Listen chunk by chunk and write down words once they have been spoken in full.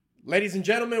Ladies and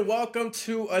gentlemen, welcome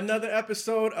to another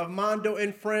episode of Mondo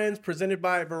and Friends presented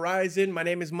by Verizon. My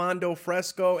name is Mondo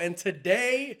Fresco, and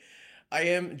today I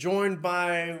am joined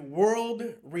by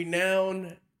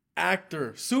world-renowned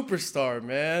actor, superstar,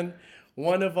 man.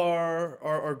 One of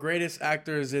our greatest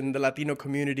actors in the Latino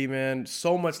community, man.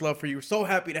 So much love for you. So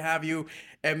happy to have you.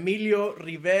 Emilio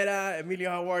Rivera. Emilio,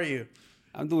 how are you?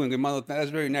 I'm doing good, Mano. That's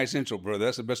a very nice intro, brother.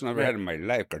 That's the best one I've ever had in my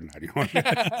life, carnal.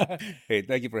 Hey,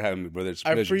 thank you for having me, brother. It's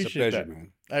a pleasure. It's a pleasure,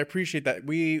 man. I appreciate that.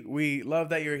 We love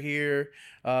that you're here.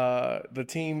 The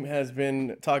team has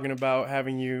been talking about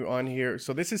having you on here.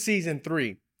 So this is season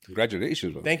 3.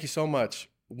 Congratulations, brother. Thank you so much.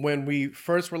 When we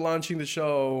first were launching the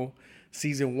show,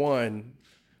 season 1,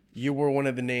 you were one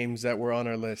of the names that were on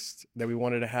our list that we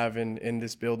wanted to have in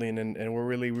this building, and we're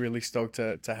really, really stoked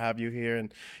to have you here.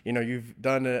 And you know, you've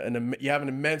done you have an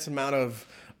immense amount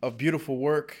of beautiful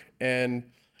work, and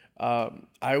I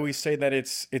always say that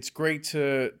it's great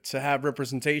to have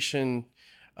representation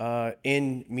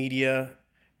in media,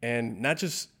 and not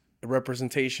just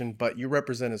representation, but you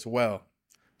represent as well.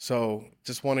 So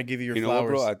just want to give you your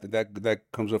flowers. What, bro?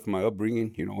 That comes up from my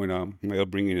upbringing. You know, when my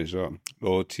upbringing is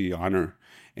loyalty, honor,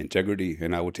 integrity,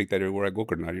 and I will take that everywhere I go,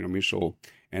 carnal. You know what I mean? So,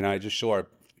 and I just show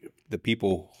the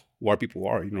people who our people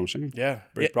are. You know what I'm saying? Yeah,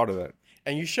 Very proud of that.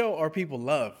 And you show our people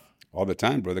love all the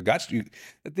time, brother. The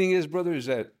thing is, brother, is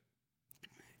that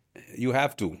you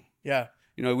have to. Yeah.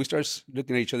 You know, we start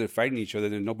looking at each other, fighting each other,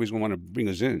 then nobody's gonna want to bring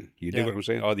us in. You dig what I'm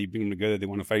saying? Oh, they bring them together, they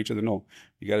want to fight each other. No,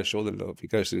 you got to show them love. You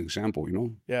got to set an example. You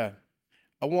know? Yeah,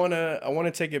 I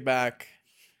wanna take it back.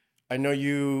 I know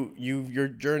your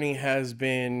journey has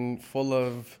been full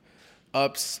of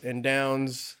ups and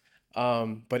downs,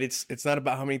 but it's not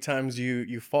about how many times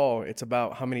you fall. It's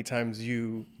about how many times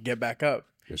you get back up.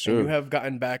 Yes, sir. And you have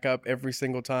gotten back up every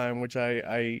single time, which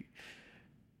I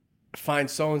find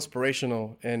so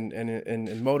inspirational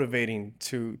and motivating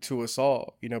to us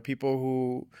all. You know,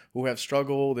 people who have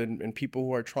struggled and people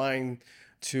who are trying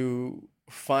to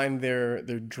find their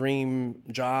dream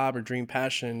job or dream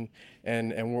passion,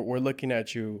 and we're looking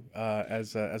at you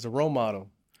as a role model.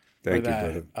 Thank you,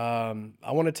 brother.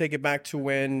 I want to take it back to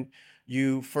when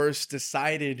you first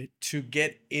decided to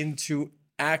get into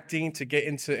acting, to get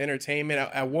into entertainment.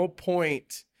 At what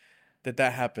point did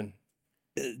that happen?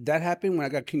 That happened when I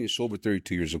got clean and sober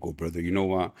 32 years ago, brother. You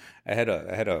know,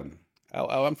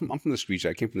 I'm from the streets.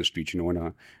 I came from the streets, you know,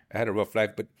 and I had a rough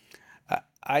life, but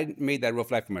I made that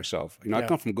rough life for myself. You know, I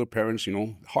come from good parents, you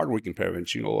know, hardworking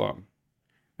parents, you know,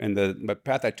 and the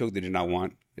path I took they did not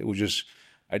want. It was just,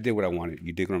 I did what I wanted.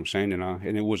 You dig what I'm saying?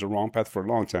 And it was a wrong path for a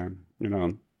long time. You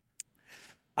know,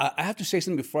 I have to say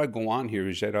something before I go on here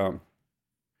is that,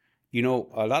 you know,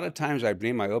 a lot of times I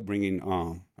blame my upbringing.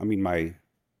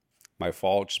 My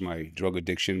faults, my drug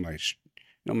addiction,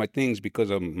 my things because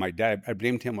of my dad. I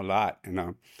blamed him a lot,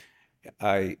 and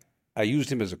I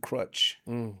used him as a crutch,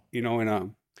 you know.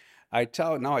 And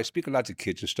I speak a lot to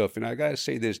kids and stuff, and I gotta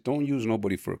say this: don't use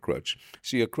nobody for a crutch.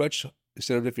 See, a crutch,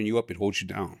 instead of lifting you up, it holds you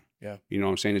down. Yeah, you know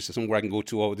what I'm saying? It's somewhere I can go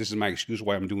to. Oh, this is my excuse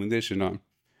why I'm doing this, and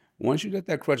once you let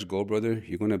that crutch go, brother,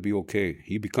 you're gonna be okay.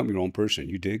 You become your own person.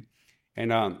 You dig? And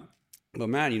but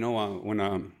man, you know, when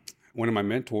one of my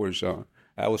mentors.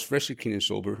 I was freshly clean and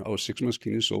sober. I was 6 months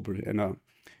clean and sober. And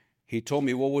he told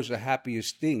me what was the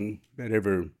happiest thing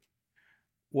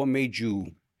what made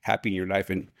you happy in your life.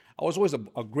 And I was always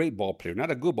a great ball player, not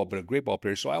a good ball, but a great ball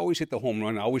player. So I always hit the home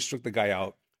run. I always struck the guy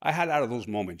out. I had out of those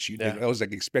moments. That was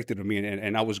like expected of me,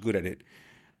 and I was good at it.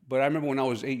 But I remember when I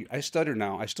was 8, I stutter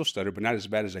now. I still stutter, but not as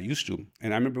bad as I used to.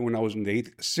 And I remember when I was in the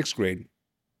 6th grade,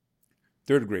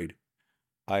 3rd grade,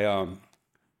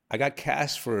 I got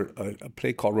cast for a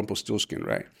play called Rumpelstiltskin,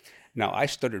 right? Now, I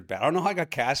stuttered bad. I don't know how I got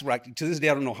cast, but to this day,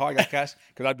 I don't know how I got cast,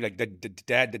 because I'd be like,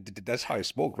 Dad, that's how I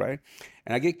spoke, right?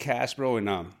 And I get cast, bro, and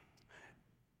I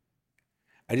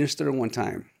didn't stutter one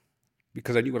time,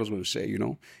 because I knew what I was going to say, you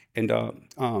know? And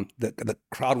the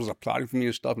crowd was applauding for me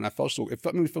and stuff, and it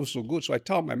made me feel so good. So I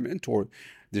tell my mentor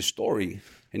this story,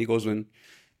 and he goes, you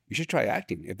should try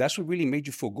acting. If that's what really made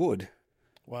you feel good,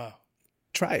 wow,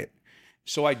 try it.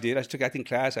 So I did. I took acting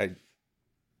class. I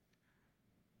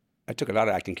took a lot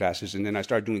of acting classes, and then I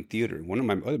started doing theater. One of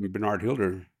my other, Bernard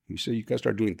Hilder, he said, you got to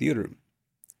start doing theater.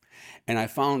 And I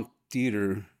found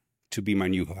theater to be my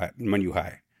new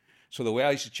high. So the way I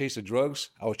used to chase the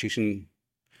drugs, I was chasing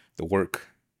the work.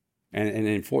 And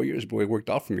in 4 years, boy, it worked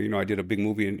out for me. You know, I did a big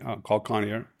movie called Con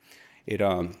Air.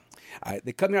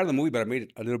 They cut me out of the movie, but I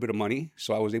made a little bit of money,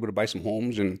 so I was able to buy some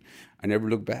homes, and I never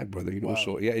looked back, brother. You know, wow.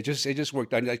 So yeah, it just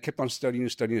worked out. I kept on studying.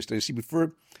 See,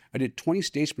 before I did 20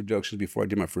 stage productions before I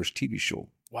did my first TV show.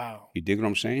 Wow, you dig what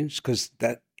I'm saying? Because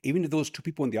even if those two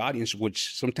people in the audience,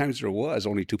 which sometimes there was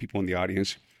only two people in the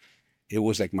audience, it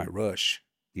was like my rush.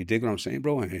 You dig what I'm saying,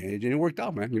 bro? And it worked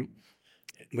out, man. You know.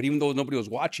 But even though nobody was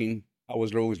watching, I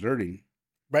was always learning.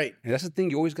 Right. And that's the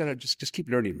thing. You always gotta just keep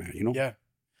learning, man. You know. Yeah.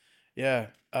 Yeah.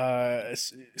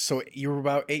 So you were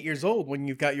about 8 years old when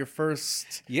you got your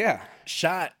first Yeah.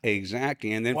 shot.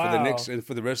 Exactly. And then Wow.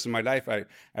 for the rest of my life, I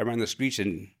ran the streets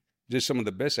and did some of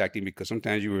the best acting because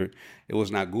sometimes it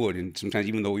was not good, and sometimes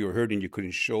even though you were hurting, you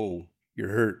couldn't show you're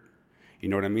hurt. You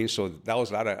know what I mean? So that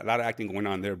was a lot of acting going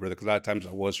on there, brother. Because a lot of times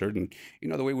I was hurting. You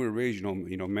know the way we were raised.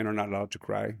 You know, men are not allowed to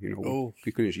cry. You know, Oh.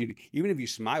 we couldn't. Even if you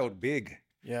smiled big,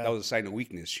 Yeah. that was a sign of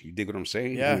weakness. You dig what I'm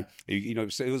saying? Yeah. I mean, you know,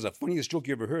 so it was the funniest joke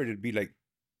you ever heard. It'd be like,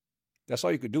 that's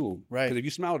all you could do. Right. Because if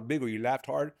you smiled big or you laughed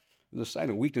hard, it was a sign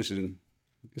of weakness. And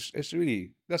it's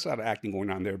really, that's a lot of acting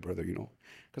going on there, brother, you know.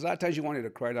 Because a lot of times you wanted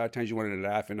to cry, a lot of times you wanted to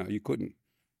laugh, and you couldn't.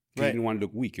 Because Right. you didn't want to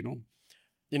look weak, you know.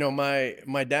 You know,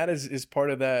 my dad is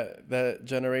part of that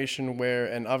generation where,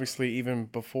 and obviously even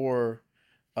before,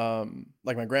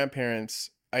 like my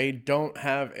grandparents, I don't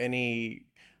have any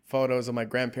photos of my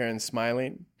grandparents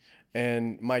smiling.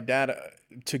 And my dad,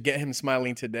 to get him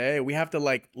smiling today, we have to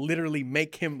like literally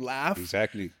make him laugh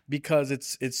Exactly. because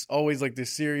it's always like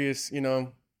this serious, you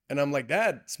know. And I'm like,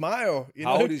 Dad, smile. You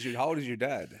How know? old is your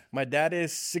dad? My dad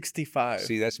is 65.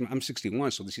 See, I'm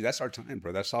 61, so see, that's our time,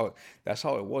 bro. That's how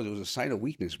it was. It was a sign of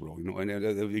weakness, bro. You know, and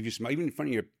if you smile, even in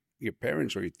front of your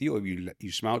parents or your tío, if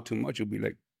you smile too much, you'll be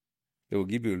like, they will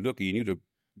give you a look, and you need to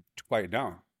quiet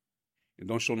down and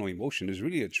don't show no emotion. It's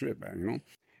really a trip, man. You know,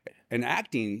 and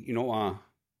acting, you know,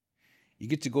 you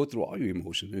get to go through all your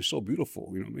emotions. It's so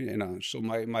beautiful, you know what I mean? And so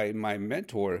my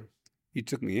mentor, he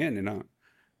took me in,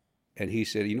 and he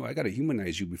said, you know, I got to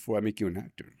humanize you before I make you an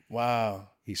actor. Wow.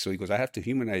 So he goes, I have to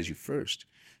humanize you first.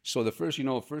 So the first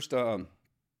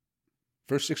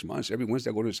 6 months, every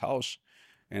Wednesday I go to his house,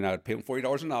 and I'd pay him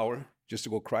 $40 an hour just to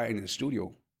go cry in the studio.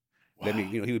 Wow. Let me,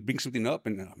 you know, he would bring something up,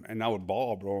 and I would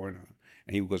bawl, bro. And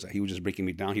he was just breaking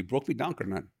me down. He broke me down,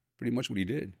 Karnat. Pretty much what he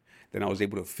did. Then I was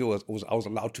able to feel. I was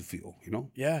allowed to feel. You know.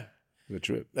 Yeah. It was a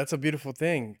trip. That's a beautiful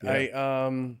thing. Yeah.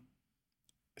 I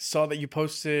saw that you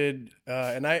posted,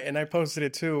 and I posted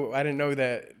it too. I didn't know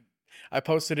that. I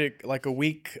posted it like a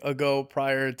week ago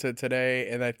prior to today,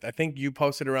 and I think you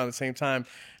posted around the same time.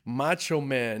 Macho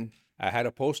Man. I had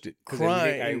to post it because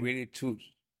I related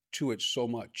to it so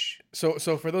much. So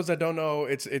for those that don't know,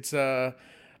 it's a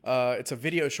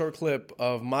video short clip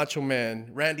of Macho Man,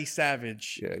 Randy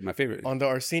Savage. Yeah, my favorite. On the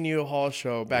Arsenio Hall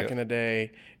show back in the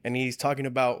day, and he's talking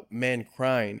about men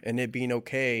crying and it being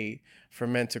okay for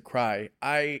men to cry.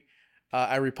 I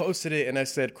reposted it and I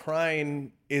said,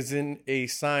 crying isn't a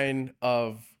sign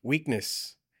of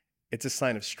weakness; it's a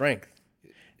sign of strength.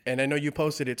 And I know you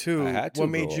posted it too. I had to, what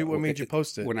made you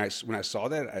post it? When I saw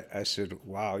that, I said,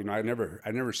 "Wow, you know, I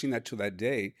never seen that till that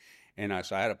day." And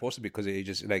so I had to post it because it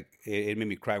just like it made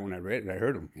me cry when I read it. I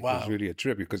heard him. Wow. It was really a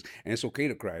trip and it's okay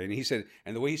to cry. And he said,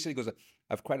 and the way he said, he goes,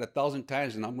 "I've cried 1,000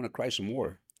 times, and I'm going to cry some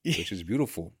more," which is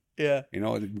beautiful. Yeah. You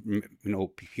know,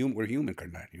 we're human,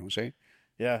 Karnat. You know what I'm saying?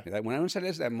 Yeah. Like when I said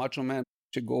this, that Macho Man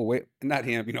should go away. Not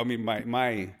him. You know, I mean,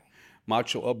 my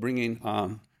macho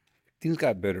upbringing. Things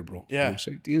got better, bro. Yeah. You know what I'm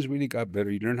saying? Things really got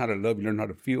better. You learn how to love. You learn how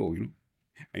to feel. You know.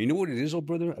 And you know what it is,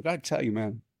 brother? I gotta tell you,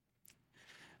 man.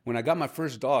 When I got my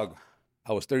first dog,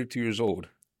 I was 32 years old.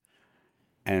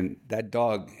 And that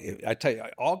dog, I tell you,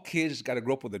 all kids got to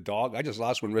grow up with a dog. I just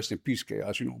lost one, rest in peace,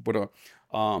 Chaos, you know. But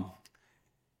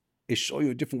it show you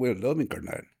a different way of loving,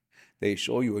 Karnat. They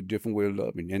show you a different way of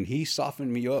loving. And he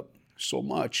softened me up so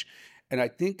much. And I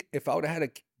think if I would have had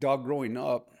a dog growing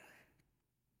up,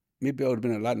 maybe I would have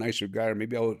been a lot nicer guy, or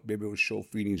maybe I would show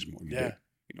feelings more. Yeah.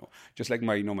 You know, just like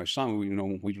my son,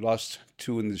 we lost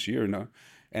 2 in this year now.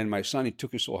 And my son, he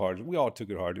took it so hard. We all took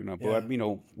it hard, you know. But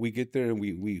we get there and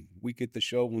we get the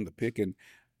shovel and the pick, and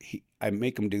I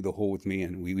make him dig the hole with me,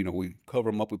 and we cover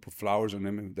him up. We put flowers on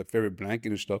him and the favorite blanket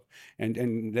and stuff,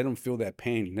 and let him feel that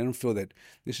pain. Let him feel that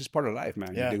this is part of life,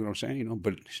 man. Yeah. You dig what I'm saying? You know.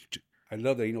 But I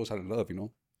love that he knows how to love. You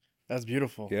know. That's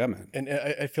beautiful. Yeah, man. And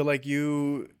I feel like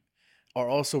you are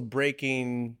also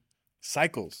breaking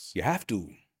cycles. You have to.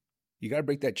 You got to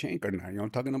break that chain, Karnat. You know, I'm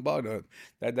talking about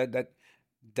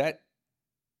that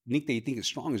link that you think is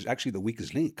strong is actually the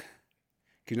weakest link.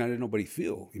 Because not let nobody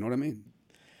feel. You know what I mean?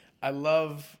 I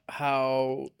love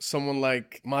how someone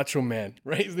like Macho Man,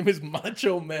 right? His name is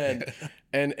Macho Man,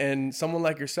 and someone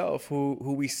like yourself,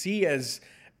 who we see as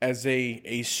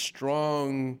a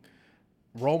strong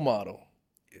role model.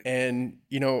 And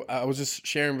you know, I was just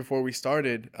sharing before we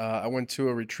started. I went to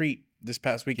a retreat this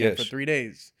past weekend for 3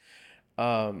 days,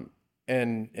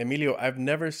 and Emilio, I've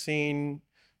never seen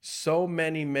so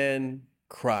many men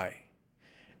cry,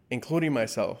 including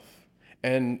myself.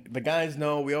 And the guys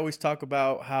know, we always talk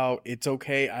about how it's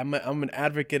okay. I'm an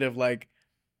advocate of like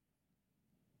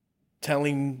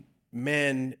telling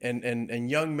men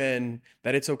and young men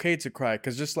that it's okay to cry.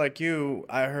 Because just like you,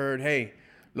 I heard, hey,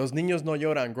 los niños no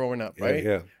lloran growing up, right?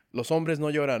 Yeah. Los hombres no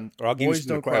lloran. Or I'll give you Boys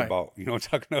something don't to cry cry. about. You know what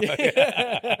I'm talking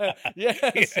about?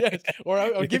 Yes. Or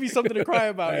I'll give you something to cry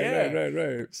about.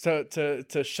 Right.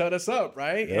 To shut us up,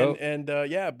 right? Yep. And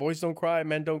yeah, boys don't cry,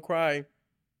 men don't cry.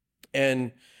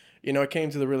 And I came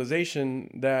to the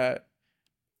realization that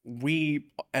we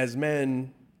as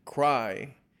men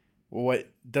cry. What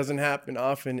doesn't happen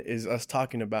often is us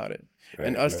talking about it.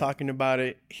 And us talking about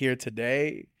it here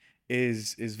today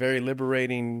is very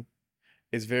liberating,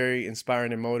 is very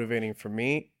inspiring and motivating for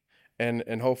me,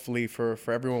 and hopefully for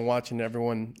everyone watching,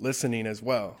 everyone listening as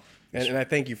well. And I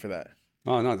thank you for that.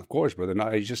 Oh, no, of course, brother. No,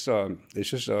 it's just I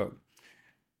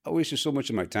wasted so much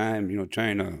of my time,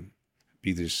 trying to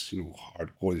be this,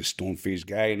 hardcore, this stone-faced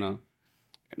guy, and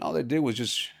all that did was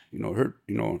just,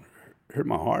 hurt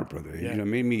my heart, brother. Yeah. It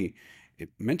made me.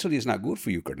 Mentally, it's not good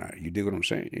for you, carnal. You dig what I'm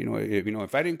saying?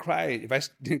 If I didn't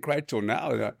cry till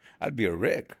now, I'd be a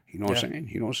wreck. You know what I'm saying?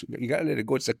 You gotta let it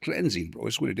go. It's a cleansing, bro.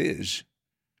 It's what it is.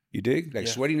 You dig? Like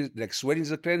sweating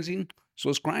is a cleansing. So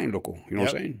is crying, loco. You know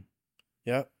what I'm saying?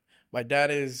 Yep. My dad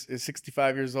is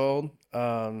 65 years old.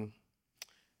 In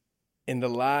the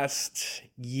last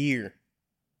year,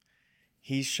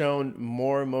 he's shown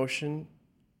more emotion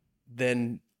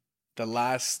than the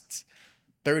last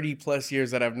 30 plus years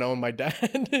that I've known my dad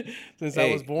since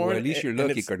I was born. Well, at least you're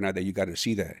lucky, carnal, that you got to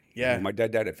see that. Yeah. My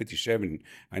dad died at 57.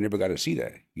 I never got to see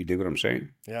that. You dig what I'm saying?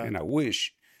 Yeah. And I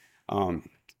wish, old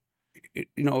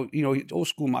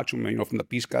school macho man, from the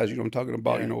Peace guys, you know what I'm talking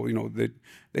about? Yeah.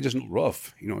 They're just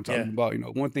rough. You know what I'm talking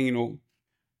about? One thing,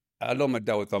 I love my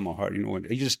dad with all my heart, and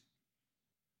he just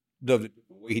loved it.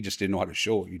 He just didn't know how to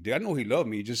show it. I know he loved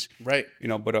me, just, right.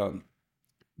 But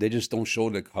they just don't show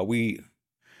like how we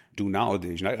do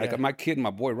nowadays. Like my kid, my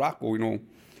boy Rocco,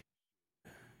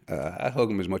 I hug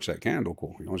him as much as I can,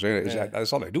 loco. You know what I'm saying?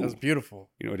 That's all I do. That's beautiful.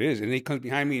 It is. And he comes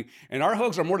behind me, and our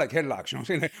hugs are more like headlocks. You know what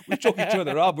I'm saying? Like, we choke each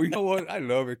other out, but you know what? I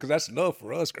love it because that's love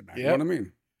for us. You know what I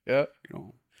mean? Yeah.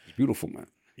 It's beautiful, man.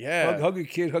 Yeah. Hug your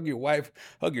kid, hug your wife,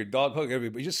 hug your dog, hug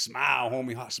everybody. Just smile,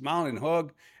 homie. Smile and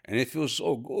hug, and it feels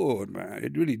so good, man.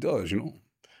 It really does,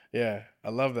 Yeah, I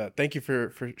love that. Thank you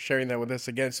for sharing that with us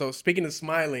again. So speaking of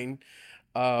smiling,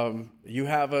 you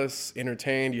have us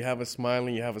entertained, you have us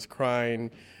smiling, you have us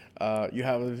crying, you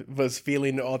have us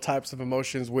feeling all types of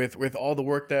emotions with all the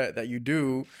work that you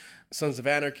do. Sons of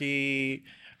Anarchy,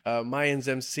 Mayans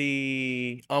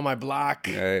MC, On My Block.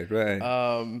 Right.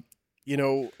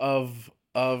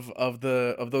 Of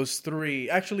those three.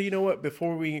 Actually, you know what?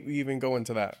 Before we even go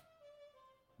into that,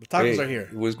 the tacos are here.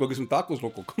 Let's go get some tacos,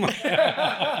 loco. Come on.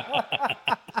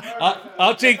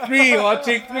 I'll take three.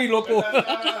 Loco.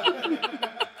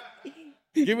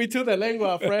 Give me two de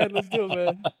lengua, Fred. Let's do it,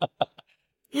 man.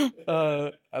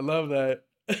 I love that.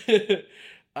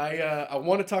 I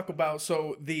want to talk about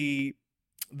the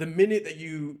minute that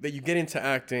you get into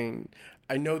acting.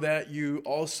 I know that you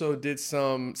also did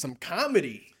some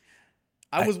comedy.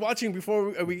 I was watching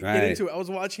before we get into it. I was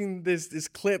watching this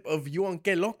clip of you on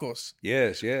Que Locos.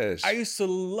 Yes. I used to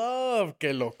love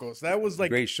Que Locos. That was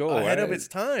like great show, ahead of its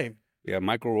time. Yeah,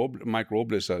 Mike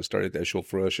Robles started that show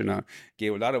for us, and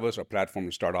gave a lot of us a platform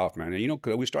to start off, man. And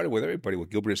cause we started with everybody,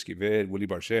 with Gilbert Esquivel, Willie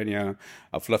Barcenia,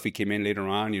 Fluffy came in later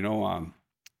on, and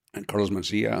Carlos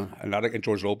Mencia, and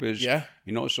George Lopez. Yeah.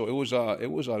 So it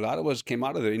was a lot of us came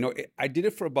out of there. I did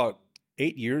it for about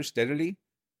 8 years steadily,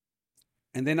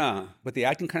 and then but the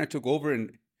acting kind of took over,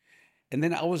 and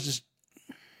then I wasn't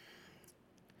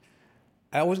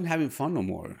having fun no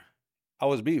more. I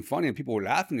was being funny, and people were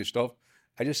laughing and stuff.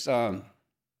 I just, it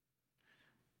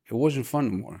wasn't fun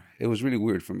anymore. It was really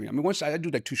weird for me. I mean, once I do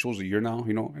like 2 shows a year now,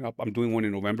 and I'm doing one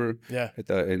in November. Yeah. At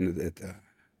the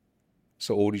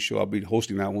So Oldie show. I'll be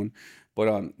hosting that one.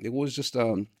 But it was just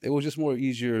more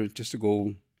easier just to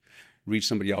go read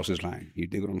somebody else's line. You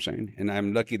dig what I'm saying? And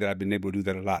I'm lucky that I've been able to do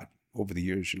that a lot over the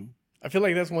years, I feel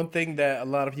like that's one thing that a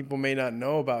lot of people may not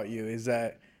know about you is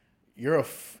that you're a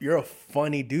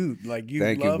funny dude. Like you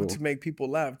love to make people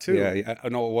laugh too. Yeah. I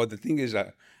know. Well, the thing is,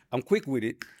 I'm quick with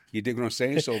it. You dig what I'm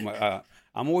saying? So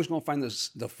I'm always gonna find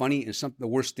the funny in the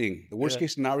worst thing, the worst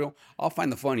case scenario. I'll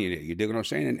find the funny in it. You dig what I'm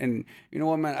saying? And you know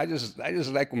what, man? I just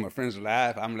like when my friends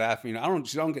laugh. I'm laughing. I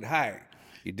don't get high.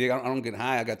 You dig? I don't get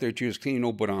high. I got 30 years clean,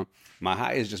 but my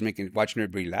high is just watching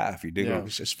everybody laugh. You dig? Yeah.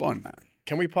 It's fun, man.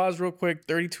 Can we pause real quick?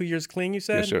 32 years clean, you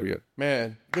said? Yes, sir. Yeah.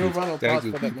 Man, give a round of applause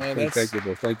for that, man. Thank you,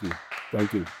 bro. Thank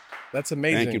you. That's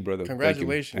amazing. Thank you, brother.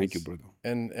 Congratulations. Thank you, brother.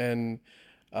 And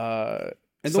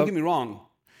And don't get me wrong,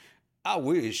 I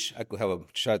wish I could have a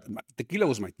shot. Tequila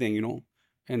was my thing, you know,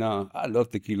 and I love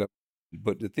tequila.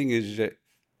 But the thing is that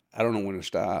I don't know when to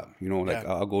stop. You know, like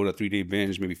Yeah. I'll go to a 3-day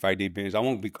binge, maybe 5-day binge. I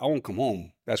won't come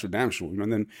home. That's for damn sure. You know,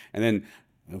 and then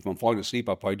if I'm falling asleep,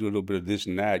 I'll probably do a little bit of this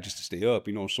and that just to stay up.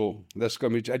 You know, so that's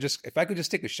coming. If I could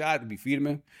just take a shot, it'd be feeding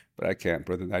me. But I can't,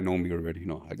 brother. I know me already. You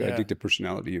know, I got Yeah. addicted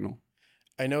personality. You know.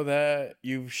 I know that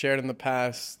you've shared in the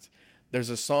past. There's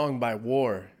a song by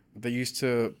War that used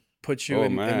to put you Oh,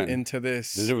 in, man. into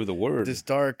this Deliver the word. this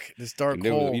dark Deliver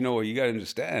hole. you know what you got to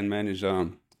understand, man, is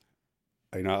you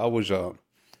know,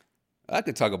 I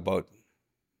could talk about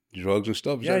drugs and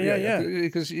stuff. Yeah.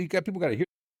 Because you got people got to hear.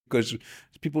 Because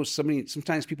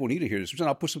sometimes people need to hear this. Sometimes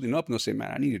I'll put something up and they'll say,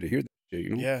 "Man, I needed to hear that shit,"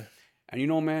 you know. Yeah. And you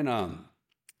know, man,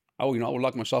 I would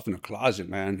lock myself in a closet,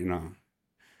 man, you know,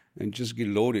 and just get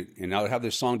loaded. And I would have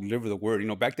this song deliver the word. You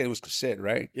know, back then it was cassette,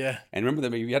 right? Yeah. And remember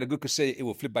that if you had a good cassette, it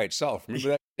would flip by itself. Remember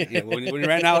that? Yeah, when it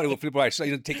ran out, it would flip by itself.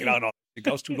 You didn't take it out.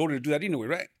 I was too loaded to do that anyway,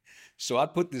 right? So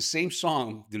I'd put the same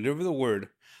song, deliver the word,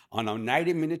 on a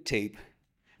 90-minute tape,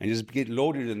 and just get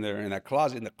loaded in there in that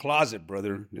closet,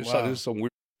 brother. This is some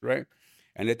weird, right?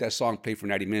 And let that song play for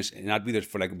 90 minutes, and I'd be there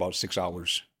for like about 6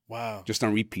 hours, Wow. just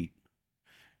on repeat.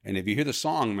 And if you hear the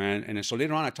song, man, and then, so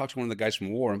later on, I talked to one of the guys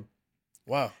from War,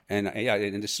 Wow. and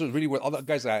and this is really what all the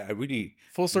guys that I really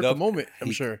Full circle love- moment,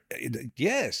 I'm sure.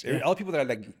 Yes, all the people that are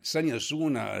like Sonny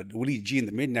Azuna, Willie G, and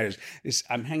the Midnighters.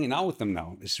 I'm hanging out with them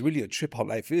now. It's really a trip how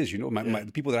life is, you know.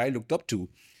 The people that I looked up to,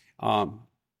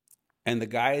 and the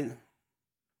guy,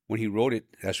 when he wrote it,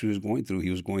 that's what he was going through. He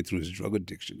was going through his drug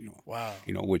addiction, you know. Wow.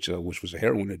 You know, which was a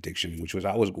heroin addiction, which was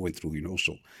I was going through, you know.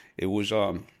 So it was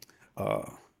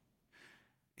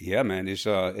yeah, man. It's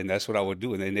and that's what I would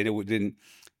do, and then then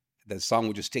that song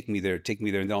would just take me there,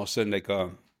 and then all of a sudden, like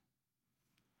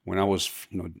when I was,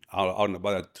 you know, out and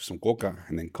about, I'd do some coca,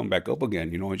 and then come back up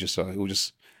again, you know. It was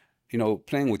just, you know,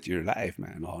 playing with your life,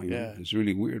 man. You know, it's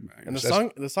really weird, man. And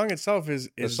the song itself is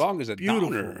the song is a beautiful.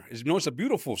 downer. It's a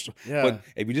beautiful song. Yeah. But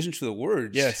if you listen to the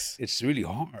words, Yes. it's really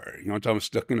hard. You know what I'm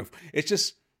stuck in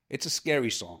it's a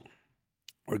scary song.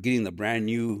 Or getting the brand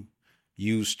new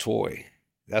used toy.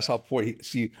 That's how poor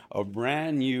see a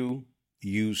brand new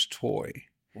used toy.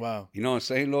 Wow. You know what I'm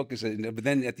saying? Look, but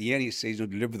then at the end he says,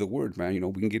 deliver the word, man. You know,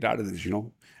 we can get out of this, you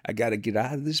know. I gotta get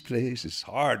out of this place. It's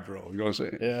hard, bro. You know what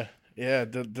I'm saying? Yeah. Yeah.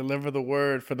 Deliver the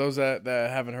word for those that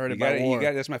haven't heard about War.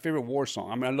 That's my favorite War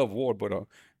song. I mean, I love War, but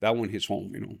that one hits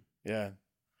home, you know. Yeah.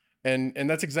 And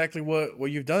that's exactly what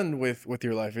you've done with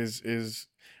your life is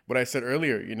what I said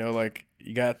earlier, you know, like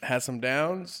you had some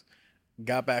downs,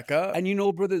 got back up. And you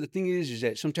know, brother, the thing is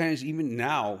that sometimes even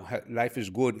now life is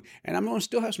good, and I'm gonna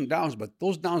still have some downs, but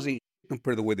those downs ain't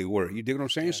compared to the way they were. You dig what I'm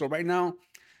saying? Yeah. So right now,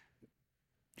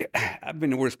 I've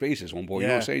been in worse places, homeboy. You know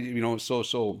what I'm saying? You know,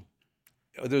 so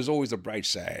there's always a bright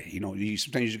side. You know,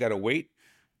 sometimes you just gotta wait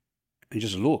and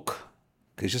just look,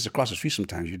 because it's just across the street.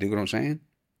 Sometimes you dig what I'm saying?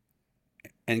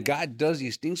 And God does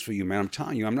these things for you, man. I'm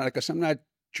telling you, I'm not a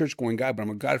church going guy, but I'm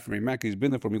a God for me, man. Because He's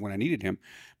been there for me when I needed Him.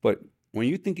 But when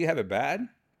you think you have it bad,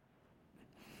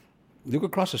 look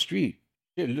across the street.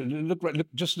 Yeah,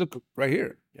 just look right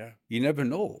here. Yeah, you never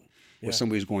know what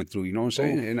somebody's going through. You know what I'm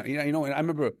saying? And you know, and I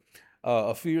remember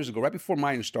a few years ago, right before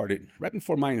mine started,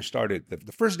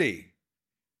 the first day,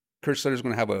 Kurt Sutter's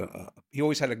going to have he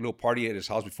always had like a little party at his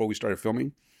house before we started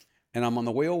filming, and I'm on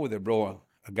the way over there, bro.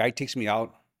 A guy takes me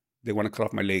out. They want to cut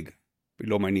off my leg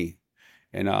below my knee,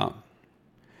 and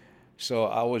so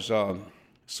I was.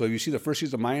 So you see, the first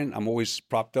season of mine, I'm always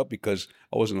propped up because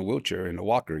I was in a wheelchair, in a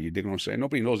walker. You dig what I'm saying?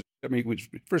 Nobody knows. I mean, it was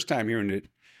first time hearing it.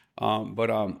 But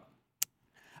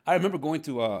I remember going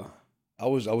to. I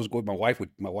was going with my wife.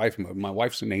 My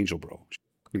wife's an angel, bro. She's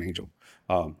an angel.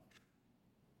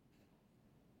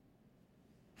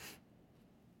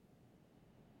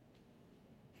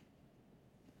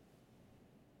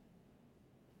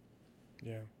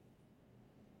 Yeah.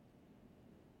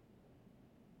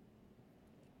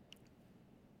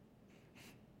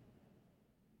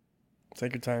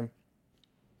 Take your time.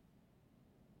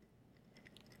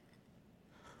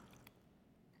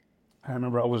 I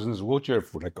remember I was in this wheelchair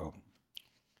for like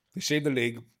they shaved the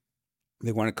leg.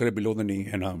 They want to cut it below the knee,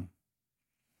 and then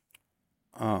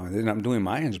I'm doing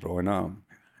Mayans, bro, and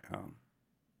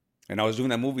I was doing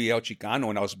that movie El Chicano,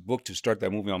 and I was booked to start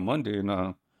that movie on Monday,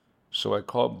 and so I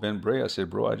called Ben Bray. I said,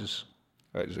 bro, I just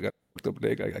got fucked up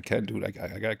leg. I can't do it.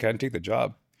 I can't take the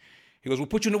job. He goes, we'll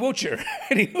put you in a wheelchair.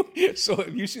 So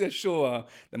if you see that show,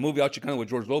 the movie El Chicano with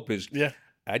George Lopez,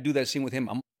 I do that scene with him.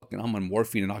 I'm on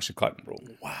morphine and Oxycontin, bro.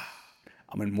 Wow.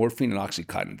 I'm in morphine and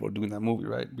Oxycontin, bro, doing that movie,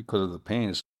 right? Because of the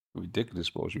pain. Ridiculous,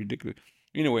 bro. It's ridiculous.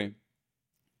 Anyway,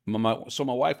 so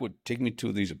my wife would take me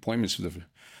to these appointments. For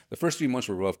the first 3 months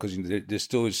were rough because there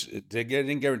still is, they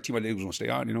didn't guarantee my leg was going to stay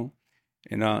on,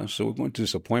 And so we went to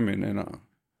this appointment,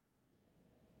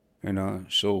 and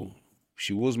so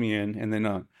she wheels me in, and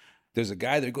then there's a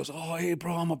guy there who goes, "Oh, hey,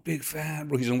 bro, I'm a big fan,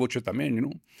 bro." He's in wheelchair también.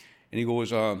 And he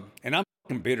goes, and I'm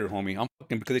fucking bitter, homie. I'm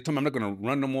fucking, because they told me I'm not gonna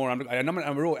run no more. I'm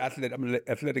a real athlete. I'm an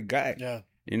athletic guy. Yeah.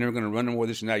 You're never gonna run no more.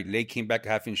 This and that. Your leg came back a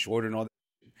half inch shorter and all that.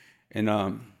 And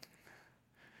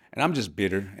I'm just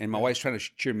bitter. And my wife's trying to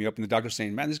cheer me up, and the doctor's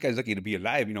saying, "Man, this guy's lucky to be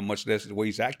alive. Much less the way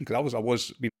he's acting."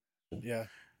 Because Yeah.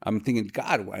 I'm thinking,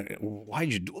 God,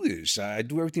 why'd you do this? I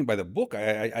do everything by the book.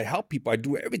 I help people. I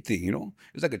do everything.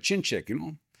 It's like a chin check.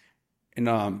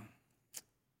 And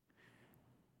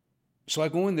so I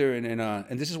go in there,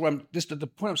 and this is where the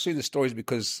point I'm saying this story is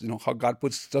because how God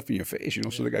puts stuff in your face.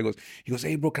 So the guy goes,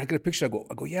 "Hey, bro, can I get a picture?" I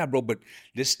go, "Yeah, bro, but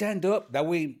let's stand up. That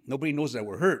way nobody knows that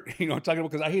we're hurt." I'm talking about,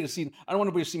 because I hate to see. I don't want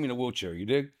nobody to see me in a wheelchair. You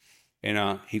dig?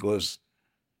 And he goes,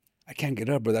 "I can't get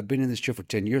up, brother. I've been in this chair for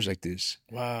 10 years like this."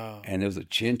 Wow. And it was a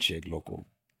chin check, local.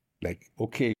 Like,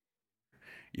 okay,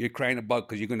 you're crying about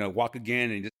because you're gonna walk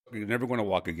again, and you're never gonna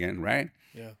walk again, right?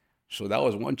 Yeah. So that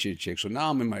was one chin check. So now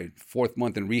I'm in my 4th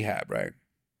month in rehab, right?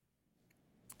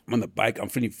 I'm on the bike. I'm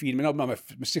feeding. I'm on my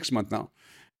 6th month now.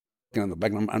 On the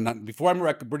bike. I'm not. Before I remember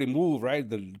I could barely move, right?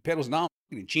 The pedals now,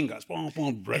 chingas, boom,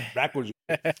 boom, backwards.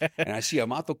 And I see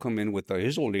Amato come in with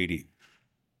his old lady.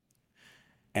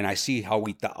 And I see how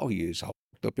weak-out he is, how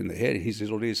fucked up in the head. His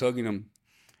old lady's hugging him.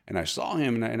 And I saw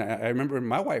him, and I remember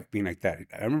my wife being like that.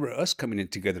 I remember us coming in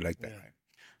together like that. Right?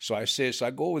 So I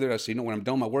go over there. I say, when I'm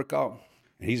done my workout,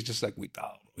 and he's just like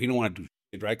weak-out. He don't want to do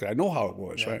it, right? Because I know how it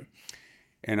was, right?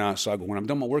 And so I go, when I'm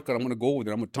done my workout, I'm going to go over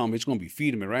there. I'm going to tell him it's going to be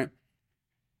feeding me, right?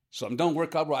 So I'm done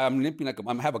workout, bro. I'm limping I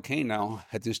have a cane now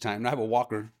at this time. And I have a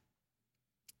walker.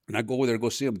 And I go over there to go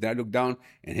see him. Then I look down,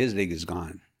 and his leg is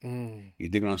gone. You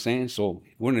dig what I'm saying? So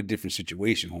we're in a different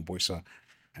situation, homeboy. So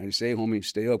I say, homie,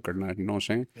 stay up, carnal. You know what I'm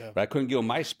saying? Yeah. But I couldn't give him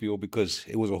my spiel because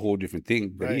it was a whole different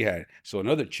thing that he had. So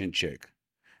another chin check.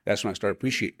 That's when I started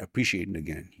appreciating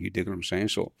again. You dig what I'm saying?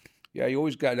 So yeah, you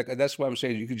always got, like, that's why I'm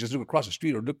saying you can just look across the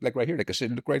street or look like right here. Like I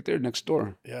said, look right there next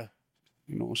door. Yeah.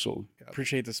 So yeah.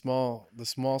 Appreciate the small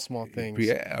things.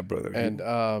 Yeah, brother. And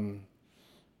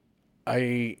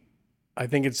I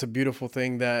think it's a beautiful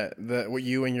thing that what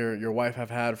you and your wife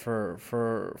have had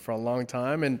for a long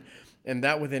time, and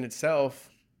that within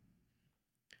itself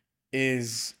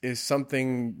is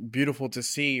something beautiful to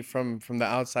see from the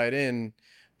outside in,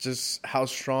 just how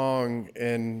strong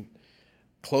and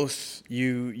close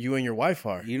you and your wife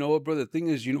are. You know what, brother? The thing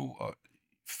is, you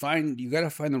gotta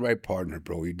find the right partner,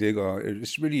 bro. You dig?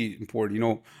 It's really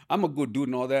important. I'm a good dude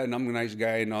and all that, and I'm a nice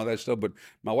guy and all that stuff, but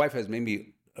my wife has made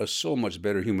me a so much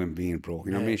better human being, bro.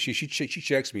 You know what I mean? She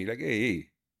checks me like, hey,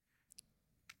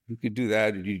 you could do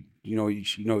that.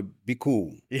 Be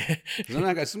cool. Yeah.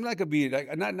 Sometimes I could be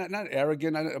like not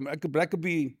arrogant. I could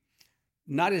be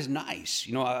not as nice.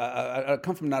 I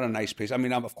come from not a nice place. I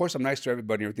mean, of course I'm nice to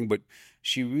everybody and everything, but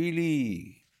she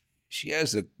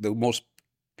has the most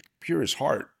purest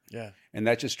heart. Yeah. And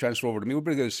that just transferred over to me. We've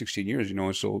been together 16 years,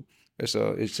 so it's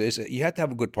you have to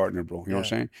have a good partner, bro. You know what I'm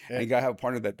saying? Yeah. And you gotta have a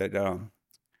partner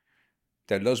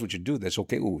that loves what you do, that's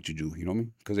okay with what you do, you know what I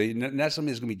mean? Because not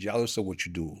somebody that's going to be jealous of what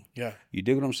you do. Yeah. You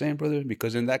dig what I'm saying, brother?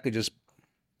 Because then that could just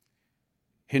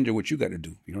hinder what you got to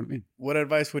do, you know what I mean? What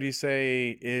advice would you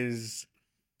say is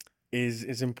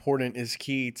important, is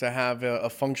key to have a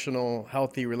functional,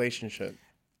 healthy relationship?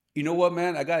 You know what,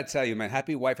 man? I got to tell you, man,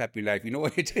 happy wife, happy life. You know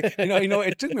what? It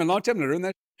took me a long time to learn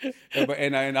that.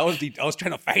 And I was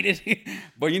trying to fight it.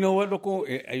 But you know what, loco?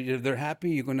 If they're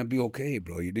happy, you're going to be okay,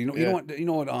 bro. You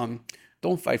know what?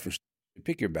 Don't fight for.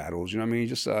 Pick your battles. You know what I mean?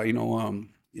 Just I'm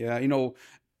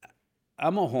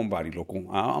a homebody, local.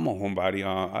 I'm a homebody.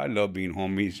 I love being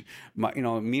home. Me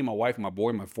and my wife, my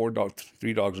boy, my 3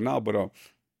 dogs now. But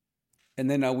and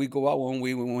then we go out when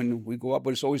we go out,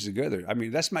 but it's always together. I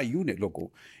mean, that's my unit,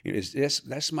 local.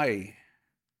 That's my.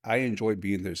 I enjoy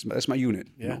being there. That's my unit.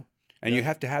 Yeah. You know? And you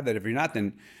have to have that. If you're not,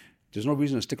 then there's no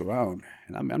reason to stick around.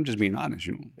 And I'm just being honest,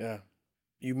 Yeah.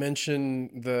 You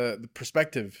mentioned the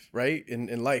perspective, right?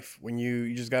 In life, when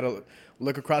you just got to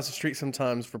look across the street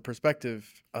sometimes for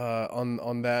perspective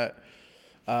on that.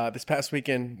 This past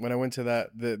weekend when I went to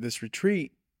this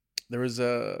retreat, there was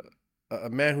a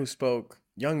man who spoke,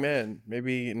 young man,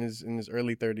 maybe in his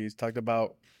early 30s, talked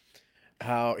about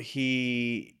how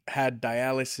he had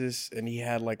dialysis and he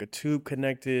had like a tube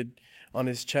connected on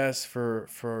his chest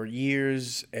for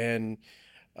years, and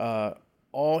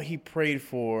all he prayed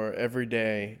for every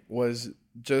day was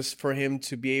just for him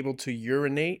to be able to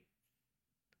urinate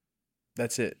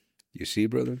That's it. You see,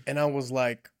 brother? And I was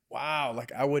like, wow,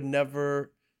 like I would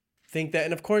never think that.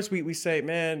 And of course we say,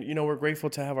 man, you know, we're grateful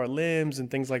to have our limbs and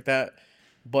things like that.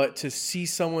 But to see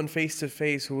someone face to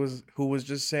face who was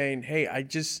just saying, hey,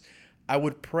 I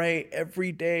would pray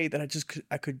every day that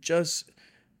I could just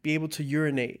be able to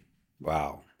urinate.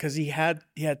 Wow. Because he had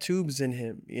tubes in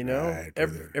him, you know, Right,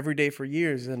 every day for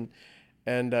years. And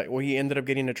well, he ended up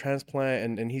getting a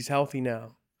transplant and he's healthy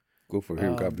now. Good for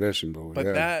him. God bless him, bro. But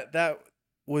Yeah. that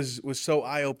was so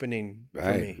eye-opening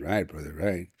for me. Right, brother,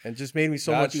 right. And just made me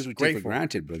so A lot of much things we grateful. take for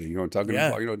granted, brother. You know what I'm talking Yeah,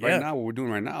 about? You know, right now, what we're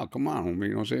doing right now, come on, homie, you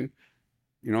know what I'm saying?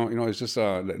 You know, it's just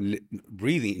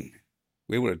breathing.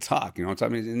 We're able to talk, you know what I'm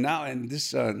talking about? And now, and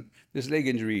this leg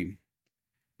injury,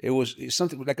 it's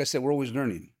something, like I said, we're always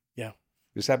learning. Yeah.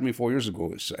 This happened to me 4 years ago,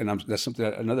 that's something,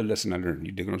 another lesson I learned.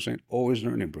 You dig what I'm saying? Always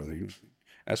learning, brother. You know?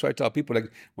 That's why I tell people,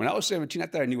 like, when I was 17, I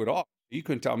thought I knew it all. You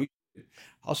couldn't tell me.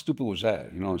 How stupid was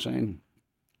that? You know what I'm saying?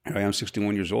 Here I am,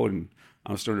 61 years old, and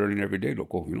I'm still learning every day,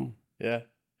 loco, you know? Yeah.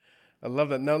 I love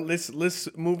that. Now let's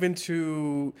move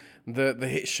into the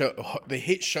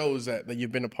hit shows that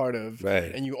you've been a part of,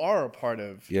 Right. and you are a part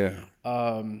of, Yeah.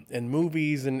 and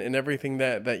movies and everything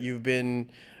that you've been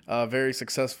very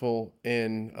successful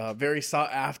in, very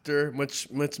sought after. Much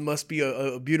must be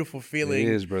a beautiful feeling.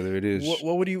 It is, brother. It is.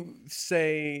 What would you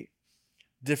say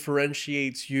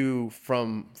differentiates you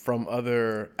from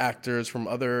other actors, from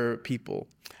other people?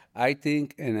 I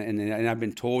think, and I've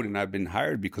been told, and I've been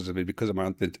hired because of it, because of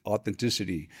my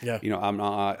authenticity. Yeah. You know,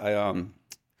 I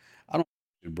don't,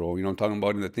 bro. You know what I'm talking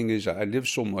about? And the thing is, I live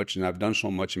so much, and I've done so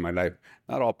much in my life.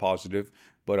 Not all positive,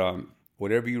 but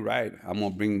whatever you write, I'm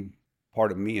gonna bring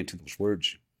part of me into those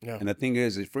words. Yeah. And the thing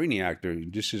is, for any actor,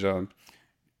 this is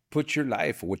put your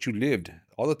life, what you lived,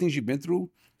 all the things you've been through.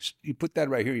 You put that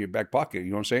right here in your back pocket.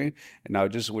 You know what I'm saying? And now,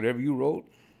 just whatever you wrote,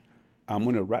 I'm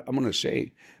gonna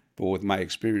say, but with my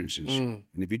experiences. And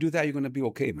if you do that, you're gonna be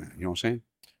okay, man. You know what I'm saying?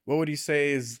 What would you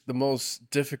say is the most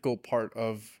difficult part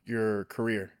of your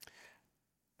career?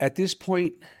 At this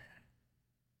point,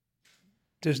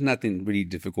 there's nothing really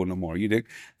difficult no more. You dig?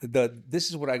 This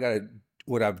is what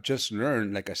what I've just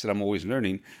learned. Like I said, I'm always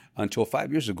learning. Until 4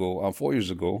 years ago,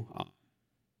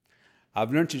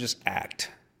 I've learned to just act.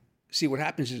 See, what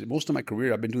happens is, most of my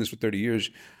career, I've been doing this for 30 years,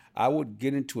 I would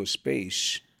get into a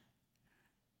space.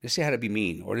 Let's say I had to be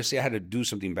mean, or let's say I had to do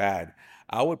something bad.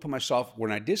 I would put myself,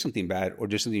 when I did something bad or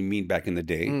did something mean back in the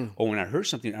day, or when I heard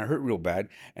something, I hurt real bad,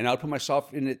 and I would put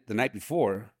myself in it the night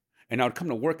before, and I would come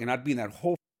to work, and I'd be in that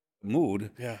whole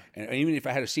mood. Yeah. And even if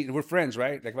I had a scene, we're friends,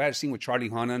 right? Like if I had a scene with Charlie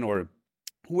Hunnam or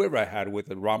whoever I had with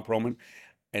Ron Perlman,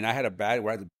 and I had a bad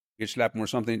where I had to get slap him or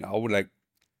something,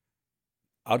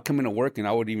 I'd come into work, and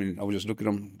I would just look at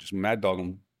him, just mad dog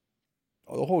him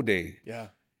the whole day. Yeah.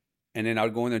 And then I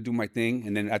would go in there and do my thing.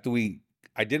 And then after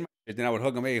I did my shit, then I would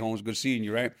hug him. Hey, Holmes, good seeing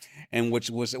you, right? And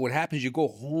what happens, you go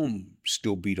home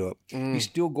still beat up. You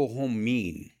still go home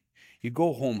mean. You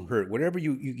go home hurt. Whatever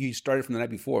you started from the night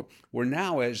before. Where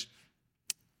now, and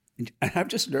I've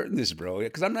just learned this, bro,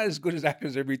 because I'm not as good as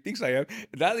actors as everybody thinks I am.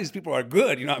 A lot of these people are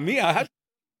good. You know, me, I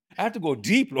have to go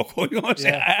deep, loco. You know what I'm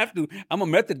saying? Yeah. I'm a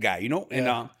method guy, you know?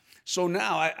 Yeah. And so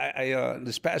now I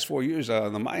this past 4 years, the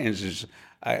Mayans is,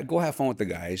 I go have fun with the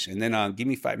guys, and then give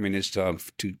me 5 minutes to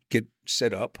get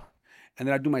set up, and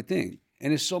then I do my thing.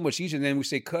 And it's so much easier. And then we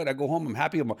say cut. I go home. I'm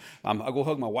happy. I go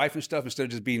hug my wife and stuff instead of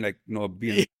just being like,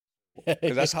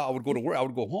 because that's how I would go to work. I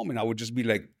would go home and I would just be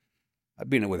like, I'd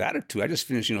be with attitude. I just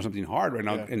finished, something hard right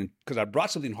now, and because I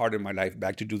brought something hard in my life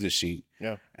back to do this scene.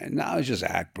 Yeah. And now it's just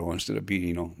act, bro, instead of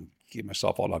being, get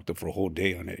myself all locked up for a whole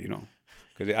day on it,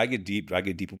 because I get deep.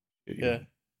 Yeah.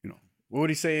 What would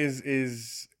you say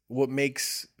is what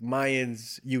makes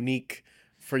Mayans unique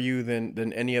for you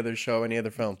than any other show, any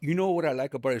other film? You know what I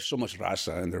like about it? So much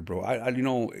raza in there, bro. I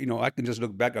can just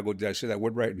look back. I go, did I say that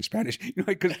word right in Spanish?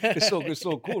 Because it's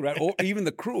so cool, right? Or even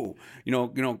the crew.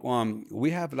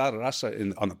 We have a lot of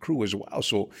raza on the crew as well.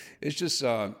 So it's just,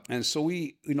 and so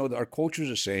we, our culture is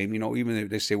the same. Even if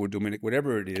they say we're Dominican,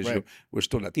 whatever it is, right. We're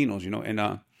still Latinos.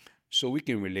 And so we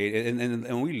can relate,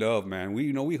 and we love, man.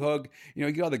 We hug.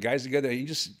 You get all the guys together. You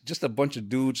just a bunch of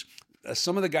dudes.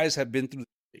 Some of the guys have been through.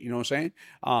 You know what I'm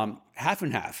saying? Half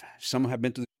and half. Some have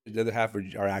been through, the other half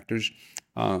are actors,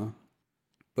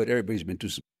 but everybody's been through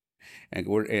some, and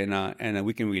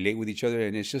we can relate with each other,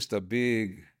 and it's just a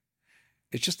big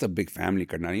family,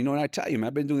 carnal. And I tell you, man,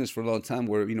 I've been doing this for a long time.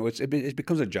 Where it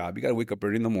becomes a job. You got to wake up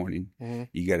early in the morning. Mm-hmm.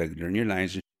 You got to learn your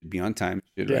lines, be on time,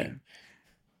 right?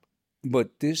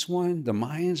 But this one, the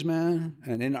Mayans, man,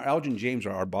 and then Elgin James,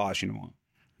 our boss,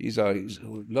 he's a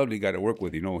lovely guy to work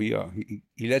with. He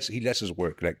lets us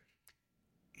work. Like,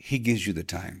 he gives you the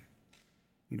time.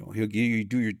 You know, he'll give you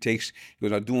do your takes. He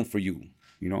goes, I'll do them for you.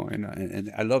 You know,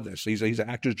 and I love that. So he's an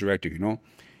actor's director. You know,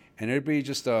 and everybody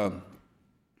just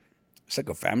it's like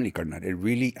a family, carnal.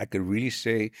 I could really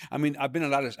say. I mean, I've been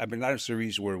in a lot of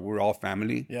series where we're all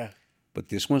family. Yeah. But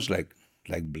this one's like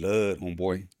blood,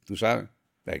 homeboy. Tu sabes?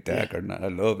 Like that, carnal. I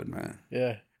love it, man. Yeah.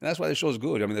 And that's why the show's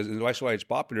good. I mean, that's why it's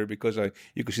popular because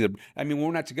you can see I mean, when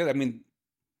we're not together. I mean,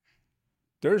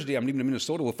 Thursday I'm leaving to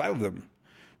Minnesota with 5 of them.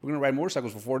 We're gonna ride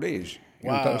motorcycles for 4 days. You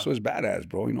know, Wow. so it's badass,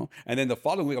 bro. You know. And then the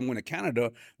following week I'm going to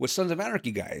Canada with Sons of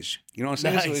Anarchy guys. You know what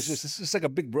I'm saying? Nice. So it's just like a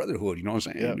big brotherhood. You know what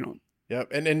I'm saying? Yep. You know.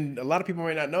 Yep. And a lot of people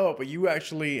might not know it, but you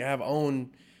actually have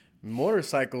owned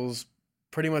motorcycles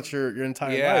pretty much your entire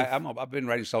life. Yeah, I've been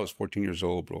riding since I was 14 years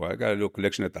old, bro. I got a little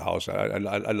collection at the house. I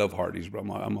love Hardys, bro.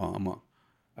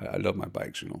 I love my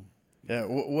bikes, you know. Yeah.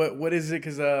 What is it?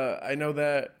 Because I know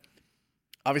that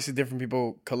obviously different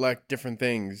people collect different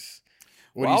things.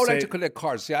 What Well, do I you would say? like to collect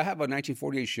cars. See, I have a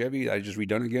 1948 Chevy that I just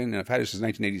redone again, and I've had it since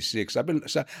 1986.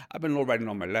 I've been low riding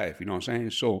all my life. You know what I'm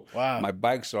saying? So Wow. my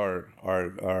bikes are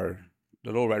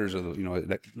the low riders of the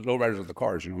like the low riders of the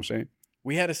cars. You know what I'm saying?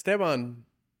 We had Esteban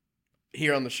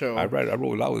here on the show. I rode a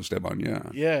lot with Esteban. Yeah.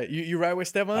 Yeah. You ride with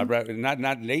Esteban? I ride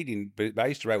not lately, but I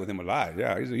used to ride with him a lot.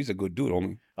 Yeah, he's a good dude,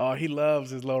 homie. Oh, he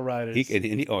loves his low riders.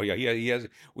 He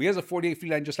has a 48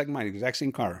 Fleetline just like mine, exact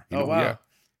same car. You know, wow. Yeah.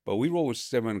 But we rode with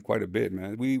Esteban quite a bit,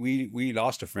 man. We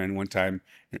lost a friend one time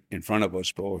in front of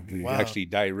us, bro. He Wow. actually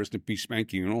died. Rest in peace,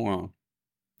 Spanky. You know,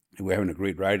 we were having a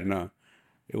great ride, and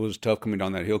it was tough coming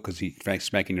down that hill because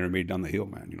Spanky never made it down the hill,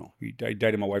 man. You know, he died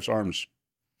in my wife's arms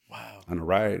Wow. on a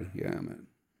ride. Yeah, man.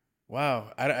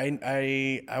 Wow.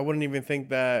 I wouldn't even think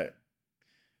that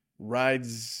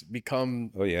rides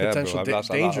become Oh yeah, potential bro. I've lost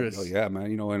a lot. dangerous. Oh yeah,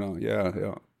 man. You know, and yeah.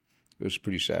 It was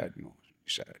pretty sad. You know,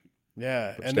 sad.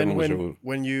 Yeah. But And then Esteban was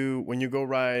when you go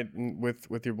ride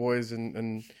with your boys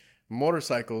and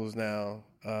motorcycles now,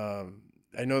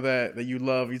 I know that you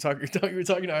love you were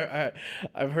talking.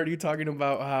 I've heard you talking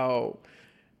about how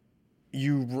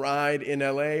you ride in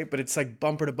LA, but it's like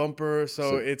bumper to bumper,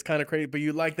 so it's kind of crazy. But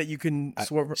you like that you can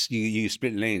swerve. You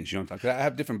split lanes, you know. 'Cause I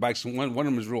have different bikes. One of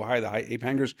them is real high, the high ape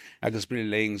hangers. I can split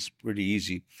lanes pretty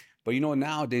easy. But you know,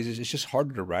 nowadays it's just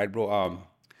harder to ride, bro.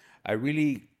 I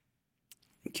really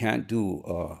can't do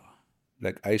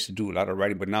like I used to do a lot of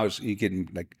riding, but now you're getting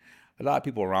like a lot of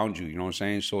people around you. You know what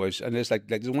I'm saying? So it's like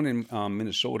there's one in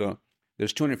Minnesota.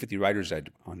 There's 250 riders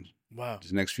on Wow.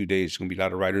 the next few days. It's gonna be a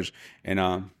lot of riders, and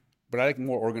but I like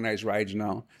more organized rides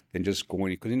now than just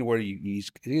going because anywhere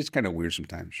it's kind of weird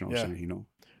sometimes. You know what I'm saying? You know.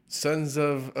 Sons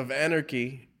of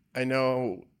Anarchy, I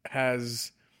know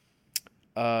has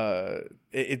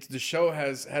it's the show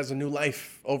has a new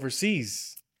life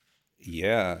overseas.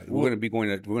 Yeah, we're gonna be going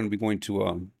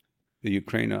to the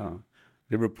Ukraine,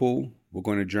 Liverpool. We're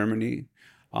going to Germany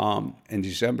in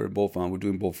December. We're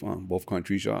doing both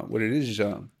countries. What it is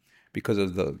because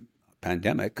of the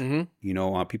pandemic, you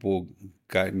know, people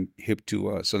got hip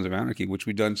to Sons of Anarchy, which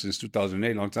we've done since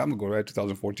 2008, a long time ago, right?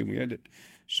 2014 we ended.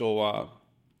 So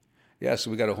yeah,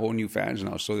 so we got a whole new fans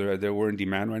now. So we're in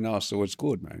demand right now. So it's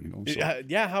good, man. You know. So.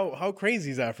 Yeah, how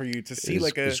crazy is that for you to see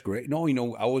It's great. No, you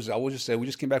know, I was just saying we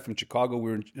just came back from Chicago.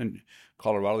 We were in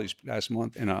Colorado last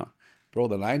month, and bro,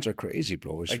 the lines are crazy,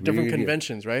 bro. It's like different really,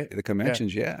 conventions, right? The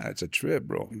conventions, yeah, it's a trip,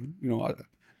 bro. You know,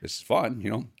 it's fun,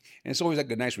 you know, and it's always like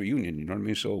a nice reunion. You know what I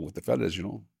mean? So with the fellas, you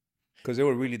know, because that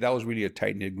was really a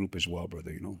tight knit group as well,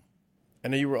 brother. You know. I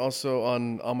know you were also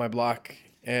on My Block,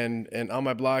 and on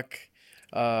My Block.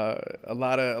 A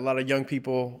lot of young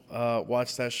people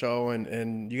watch that show,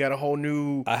 and you got a whole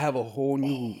new. I have a whole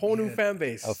new fan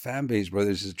base. A fan base, brother.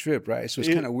 It's a trip, right? So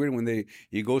it's kind of weird when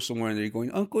you go somewhere and they're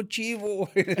going Uncle Chivo.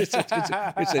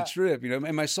 it's a trip, you know.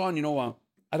 And my son, you know,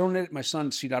 I don't let my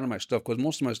son see none of my stuff because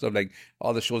most of my stuff, like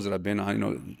all the shows that I've been on, you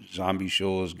know, zombie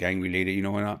shows, gang related, you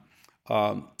know, and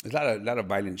there's a lot of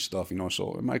violent stuff, you know.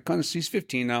 So my son, he's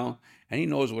 15 now, and he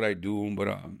knows what I do,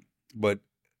 but.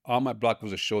 On My Block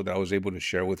was a show that I was able to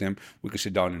share with him. We could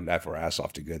sit down and laugh our ass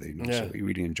off together, you know. Yeah. So he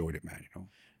really enjoyed it, man. You know.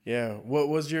 Yeah. What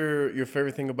was your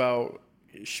favorite thing about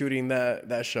shooting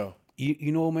that show?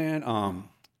 You know, man.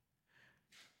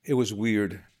 It was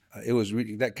weird. It was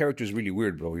really that character is really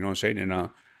weird, bro. You know what I'm saying? And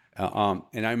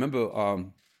I remember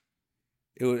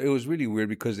it was really weird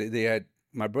because they had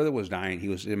my brother was dying. He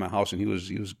was in my house and he was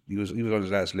on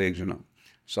his last legs, you know.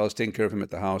 So I was taking care of him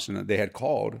at the house, and they had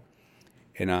called.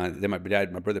 And then my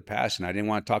brother passed, and I didn't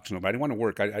want to talk to nobody. I didn't want to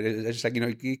work. I just like, you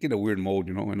know, you get a weird mode,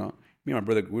 you know. And me and my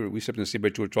brother, we slept in the same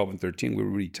bed till 12 and 13. We were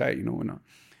really tight, you know.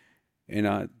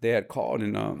 And they had called,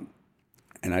 and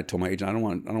I told my agent, I don't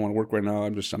want to work right now.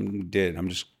 I'm dead. I'm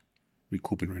just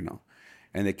recouping right now.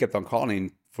 And they kept on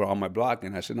calling for on my block,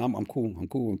 and I said, no, I'm cool, I'm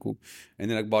cool, I'm cool.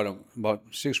 And then about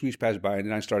 6 weeks passed by, and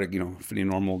then I started, feeling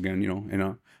normal again,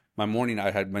 And my morning,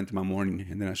 I had went to my morning,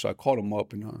 and then I called them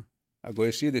up, and I go,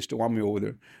 hey, see, they still want me over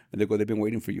there, and they go, they've been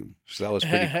waiting for you. So that was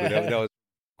pretty cool. That was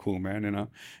cool, man. And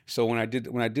so when I did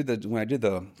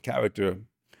the character,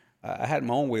 I had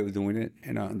my own way of doing it,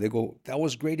 and they go, that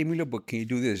was great, Emilio, but can you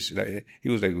do this? He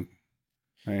was like,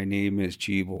 my name is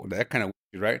Chivo, that kind of,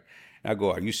 right? And I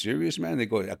go, are you serious, man? They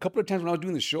go, a couple of times when I was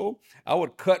doing the show, I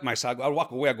would cut myself, I would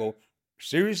walk away, I go,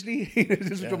 seriously?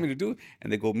 This is what you want me to do?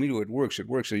 And they go, Emilio, it works.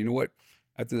 So you know what?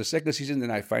 After the second season, then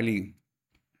I finally,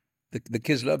 the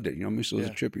kids loved it, So it was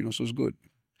a trip, so it was good.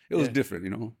 It was different,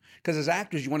 because as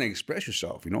actors, you want to express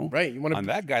yourself, Right. You want to. On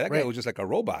that guy was just like a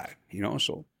robot,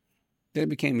 so then it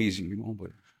became easy,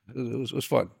 but it was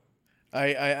fun.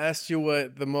 I asked you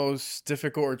what the most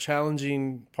difficult or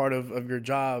challenging part of your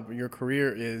job, your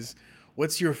career is.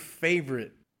 What's your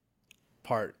favorite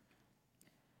part?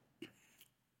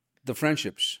 The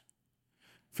friendships.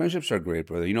 Friendships are great,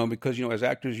 brother, because, as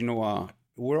actors,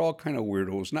 we're all kind of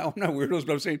weirdos. Not weirdos,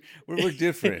 but I'm saying we're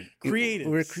different. Creative.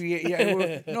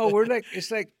 We're like,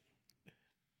 it's like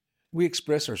we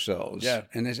express ourselves. Yeah.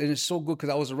 And it's so good because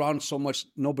I was around so much,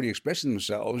 nobody expressing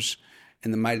themselves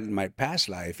in my past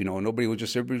life, everybody was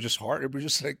just hard. Everybody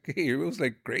was just like, hey, it was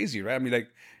like crazy, right? I mean, like,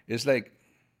 it's like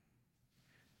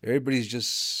everybody's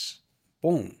just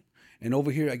boom. And over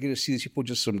here, I get to see these people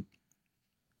just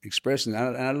expressing,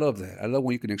 and I love that. I love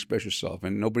when you can express yourself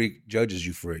and nobody judges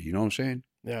you for it. You know what I'm saying?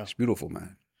 Yeah. It's beautiful,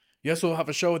 man. You also have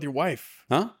a show with your wife.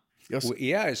 Huh? Yes. Well,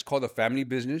 yeah, it's called The Family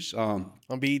Business. On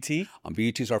BET? On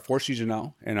BET, it's our fourth season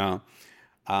now. And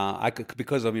I could,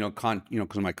 because of, because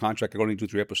of my contract, I can only do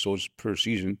 3 episodes per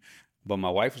season. But my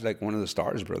wife is like one of the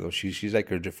stars, brother. She's like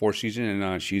her 4th season,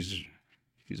 and she's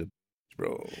a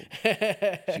bro.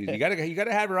 You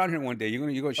gotta have her on here one day. She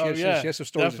has some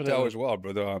stories to tell as well,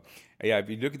 brother. Yeah, if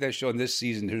you look at that show in this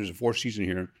season, there's a 4th season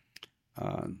here.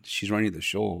 She's running the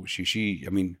show. I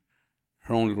mean,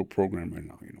 her own little program right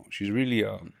now. She's really.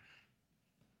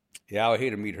 Yeah, I would hate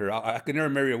to meet her. I could never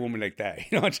marry a woman like that.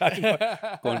 You know what I'm talking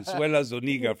about? Consuela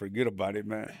Zuniga, forget about it,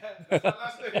 man.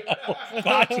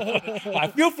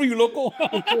 I feel for you, loco.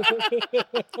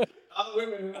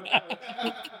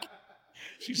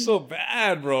 She's so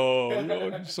bad,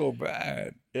 bro. She's so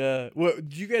bad. Yeah. Well,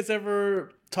 do you guys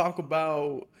ever talk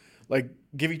about, like,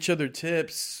 give each other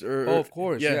tips? Oh, of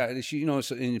course. Yeah. She,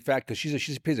 so in fact, because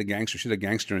she plays a gangster. She's a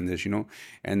gangster in this,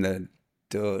 And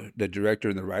the director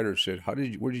and the writer said,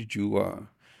 where did you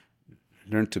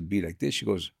learn to be like this? She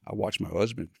goes, I watch my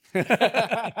husband.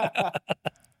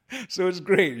 So it's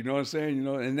great, you know what I'm saying?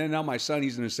 And then now my son,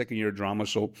 he's in his 2nd year of drama,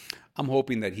 so I'm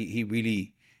hoping that he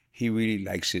really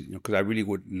likes it, because I really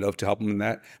would love to help him in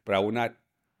that, but I will not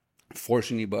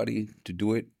force anybody to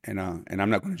do it, and I'm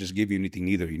not going to just give you anything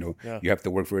either. Yeah. You have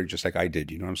to work for it just like I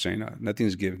did. You know what I'm saying?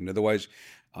 Nothing's given, otherwise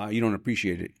you don't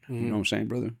appreciate it. You know what I'm saying,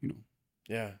 brother?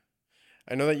 Yeah.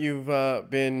 I know that you've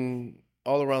been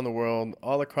all around the world,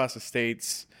 all across the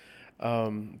states,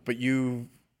 but you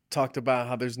talked about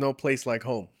how there's no place like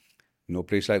home. No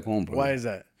place like home, bro. Why is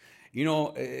that?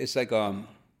 It's like I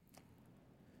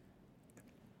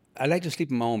like to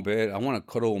sleep in my own bed. I want to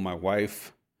cuddle with my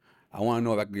wife. I want to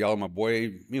know if I can yell at my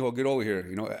boy, mijo, get over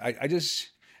here. I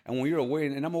just, and when you're away,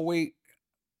 and I'm away,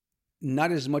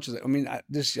 not as much as,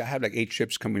 I have like 8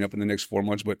 trips coming up in the next 4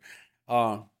 months, but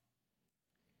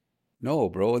no,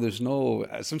 bro, there's no.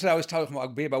 Sometimes I always tell my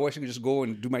babe, I wish I could just go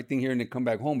and do my thing here and then come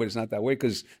back home, but it's not that way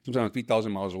because sometimes I'm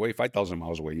 3,000 miles away, 5,000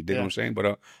 miles away. You dig what I'm saying?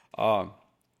 But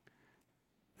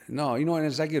no, and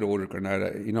as I get older,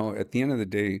 Carnada, at the end of the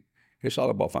day, it's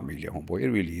all about familia, homeboy. It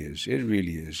really is. It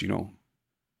really is. Yeah.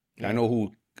 I know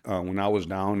who when I was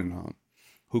down and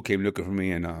who came looking for me,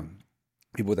 and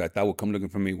people that I thought would come looking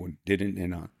for me didn't,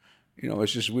 and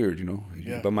it's just weird,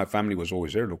 Yeah. But my family was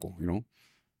always there, local,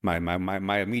 My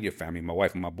immediate family, my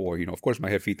wife and my boy, Of course, my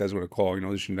jefitas what I call,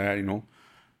 this and that,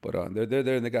 But they're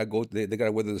there and they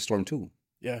gotta weather the storm too.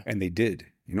 Yeah. And they did,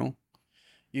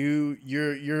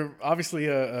 You're obviously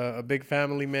a big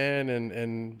family man,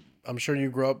 and I'm sure you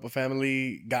grew up a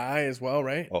family guy as well,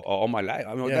 right? All my life.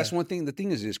 That's one thing. The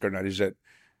thing is this, Carnal, is that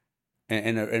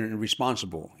and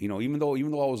responsible. Even though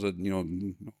I was a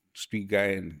street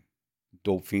guy and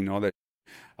dope fiend and all that.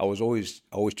 I always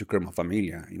took care of my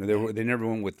familia. They never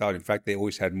went without. In fact, they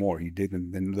always had more. You dig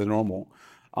than the normal.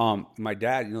 My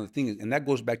dad, the thing is, and that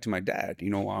goes back to my dad.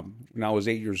 When I was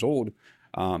 8 years old,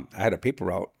 I had a paper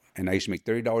route, and I used to make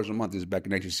 $30 a month. This is back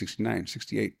in 1969,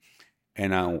 68,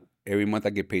 and every month I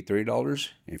get paid $30,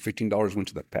 and $15 went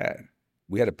to the pad.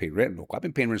 we had to pay rent. Look, I've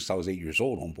been paying rent since I was 8 years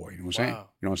old, homeboy. You know what I'm saying? Wow.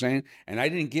 You know what I'm saying? And I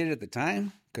didn't get it at the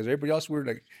time because everybody else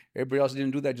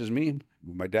didn't do that, just me.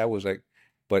 My dad was like,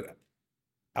 but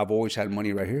I've always had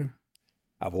money right here.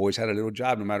 I've always had a little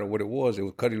job, no matter what it was. It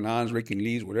was cutting lawns, raking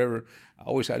leaves, whatever. I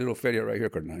always had a little feria right here,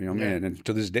 carnal. You know what I mean? And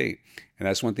to this day, and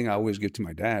that's one thing I always give to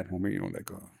my dad. Homie, you know, like,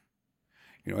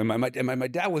 you know, and my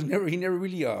dad was never. He never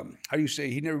really. How do you say?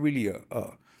 He never really.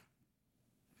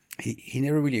 He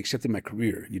never really accepted my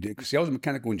career. You did, because I was a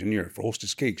mechanical engineer for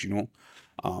Hostess Cakes. You know,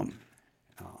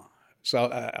 so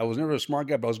I was never a smart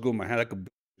guy, but I was good with my hand like a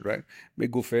right.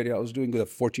 Made good feria. I was doing good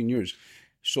for 14 years.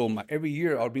 So every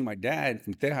year I would bring my dad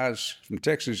from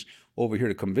Texas, over here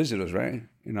to come visit us, right?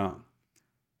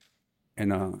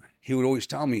 And he would always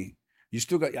tell me, "You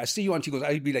still got? I see you on." He goes,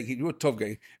 "I'd be like, you're a tough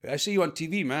guy. I see you on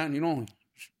TV, man. You know,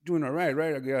 doing all right,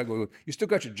 right?" I go, "You still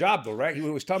got your job, though, right?" He would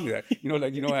always tell me that.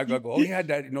 I go, "Oh, yeah,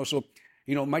 Dad." So,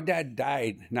 my dad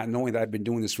died not knowing that I've been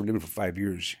doing this for a living for 5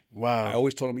 years. Wow. I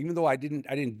always told him, even though I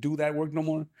didn't do that work no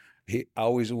more. I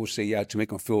always would say, yeah, to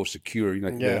make him feel secure.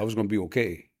 That I was going to be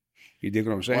okay. You dig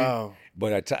what I'm saying? Wow.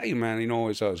 But I tell you, man,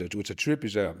 it's a trip.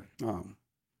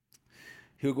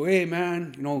 He'll go, "Hey,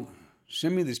 man,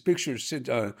 send me this picture.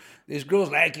 This girl's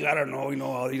like you. I don't know.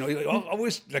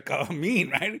 Always like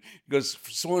mean, right? Because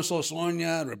so and so,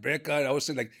 Sonia, Rebecca. I always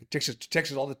say like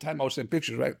Texas all the time. I would send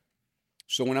pictures, right?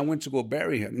 So when I went to go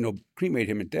bury him, cremate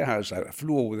him in Tejas, I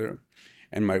flew over there,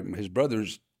 and his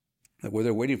brothers were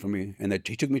there waiting for me, and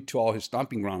he took me to all his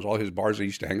stomping grounds, all his bars that he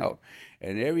used to hang out.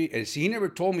 And he never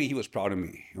told me he was proud of me.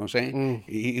 You know what I'm saying?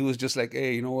 He was just like,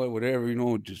 "Hey, you know what? Whatever.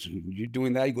 Just you're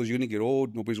doing that." He goes, "You're gonna get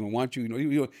old. Nobody's gonna want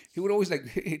you." He would always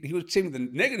he would say the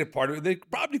negative part of it. That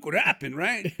probably could happen,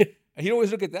 right? And he'd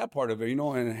always look at that part of it,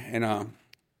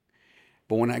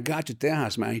 But when I got to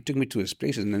Tejas, man, he took me to his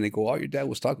places, and then they go, "All your dad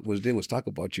was talk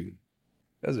about you."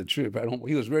 That's a trip.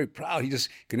 He was very proud. He just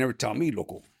could never tell me,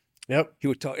 loco. Yep. He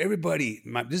would tell everybody,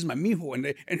 "This is my mijo,"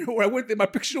 and where I went there, my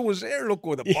picture was there,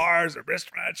 loco, the bars, the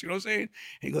restaurants. You know what I'm saying?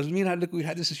 And he goes, "Mira, look, we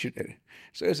had this shit there."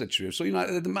 So it's a trip. So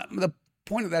the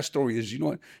point of that story is,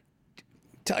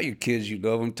 tell your kids you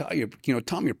love them. Tell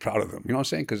them you're proud of them. You know what I'm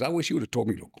saying? Because I wish you would have told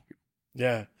me, loco.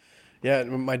 Yeah. Yeah,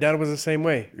 my dad was the same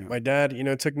way. Yeah. My dad,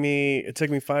 it took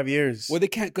me 5 years. Well, they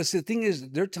can't, because the thing is,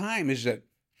 their time is that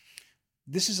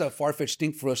this is a far-fetched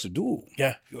thing for us to do.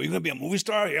 Yeah. You're going to be a movie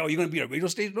star? You're going to be a radio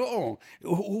station? No.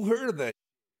 Who heard of that?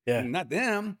 Yeah. Not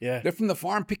them. Yeah. They're from the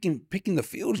farm picking the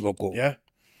fields, local. Yeah.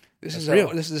 This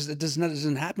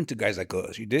doesn't happen to guys like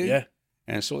us. You did? Yeah.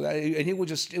 And so it was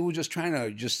just trying to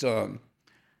just to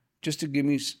give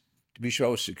me, to be sure I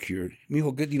was secured.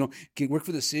 Mijo, good, work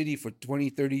for the city for 20,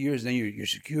 30 years, then you're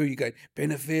secure, you got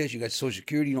benefits, you got Social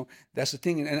Security, that's the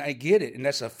thing. And I get it. And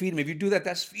that's a freedom. If you do that,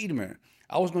 that's freedom.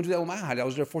 I was going to do that with my hide. I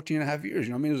was there 14 and a half years.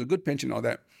 It was a good pension and all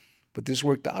that. But this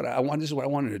worked out. This is what I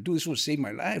wanted to do. This would save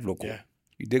my life, local. Yeah.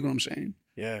 You dig what I'm saying?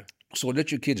 Yeah. So let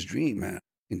your kids dream, man.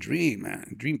 And dream,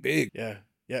 man. Dream big. Yeah.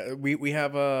 Yeah. We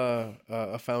have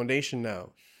a foundation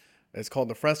now. It's called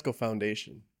the Fresco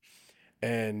Foundation.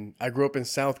 And I grew up in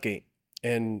Southgate.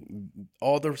 And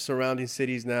all the surrounding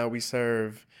cities now we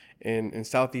serve in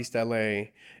Southeast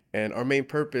LA. And our main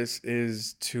purpose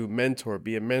is to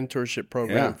be a mentorship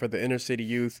program for the inner city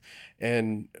youth.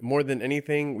 And more than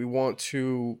anything, we want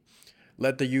to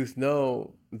let the youth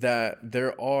know that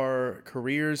there are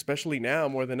careers, especially now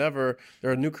more than ever,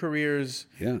 there are new careers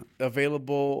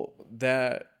available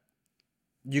that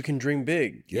you can dream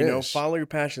big. Yes. Follow your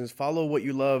passions, follow what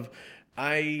you love.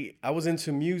 I was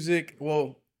into music.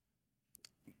 Well,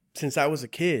 since I was a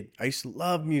kid, I used to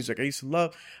love music. I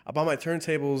bought my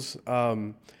turntables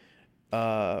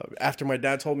after my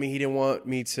dad told me he didn't want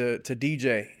me to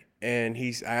DJ. And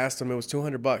I asked him, it was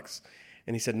 $200.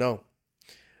 And he said no.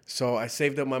 So I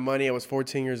saved up my money. I was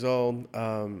 14 years old.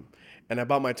 And I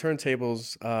bought my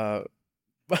turntables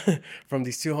from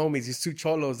these two homies, these two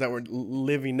cholos that were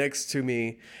living next to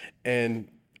me. And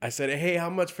I said, "Hey, how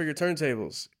much for your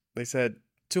turntables?" They said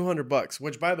 $200,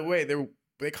 which, by the way,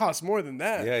 they cost more than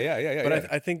that. Yeah.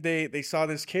 But I think they saw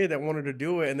this kid that wanted to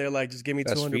do it, and they're like, "Just give me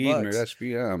 $200." That's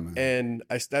free, man. And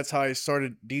that's how I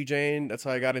started DJing. That's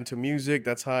how I got into music.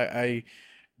 That's how I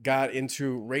got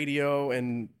into radio.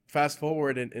 And fast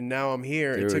forward, and now I'm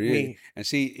here. It took me. And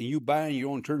see, you buying your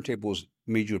own turntables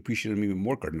made you appreciate them even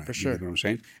more, Cardinal. For sure. You know what I'm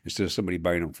saying? Instead of somebody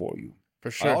buying them for you.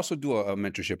 For sure. I also do a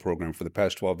mentorship program for the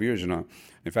past 12 years. And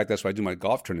in fact, that's why I do my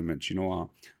golf tournaments.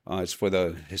 It's for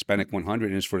the Hispanic 100,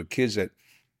 and it's for the kids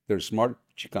they're smart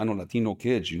Chicano, Latino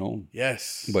kids,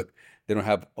 Yes. But they don't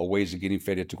have a ways of getting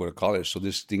fed to go to college. So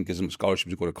this thing gives them a scholarship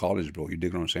to go to college, bro. You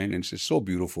dig what I'm saying? And it's just so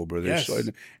beautiful, brother. Yes.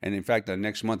 And in fact,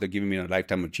 next month they're giving me a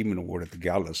Lifetime Achievement Award at the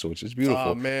gala. So it's just beautiful.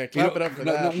 Oh man, clap it up for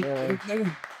that, man.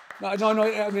 No.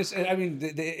 I mean,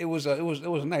 it was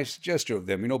a nice gesture of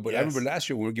them, But I remember last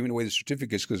year we were giving away the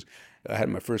certificates because I had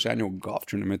my first annual golf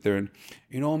tournament there, and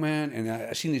man, and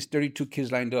I seen these 32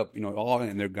 kids lined up, all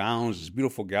in their gowns, this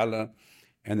beautiful gala,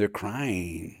 and they're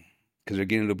crying because they're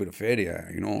getting a little bit of feria,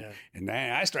 And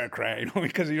I started crying,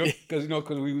 because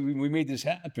we made this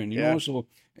happen, So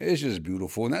it's just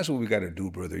beautiful, and that's what we got to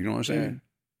do, brother. You know what I'm saying?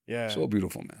 Yeah. So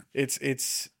beautiful, man.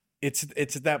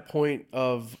 It's at that point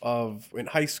of in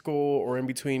high school or in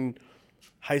between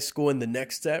high school and the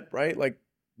next step, right? Like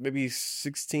maybe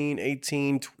 16,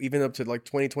 18, even up to like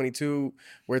 2022,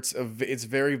 where it's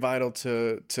very vital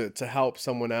to help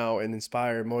someone out and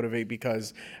inspire, motivate,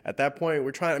 because at that point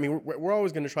we're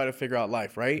always going to try to figure out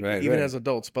life, right? Even as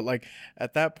adults, but like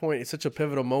at that point, it's such a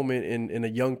pivotal moment in a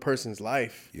young person's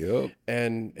life. Yep.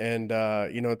 And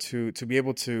to be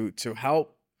able to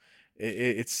help.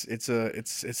 It's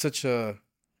such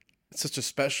a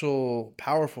special,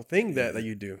 powerful thing that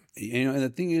you do. And the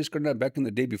thing is, back in the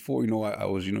day before, I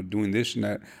was, doing this and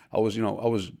that. I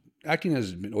was acting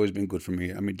has always been good for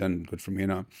me. I mean, done good for me.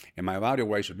 And my barrio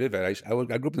where I used to live at, I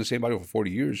grew up in the same barrio for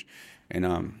 40 years.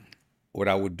 And what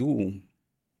I would do,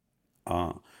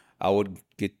 I would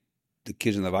get the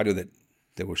kids in the barrio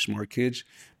that were smart kids,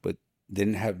 but they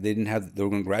were going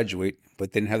to graduate,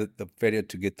 but didn't have the feria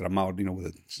to get them out,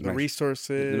 with the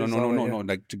resources. No,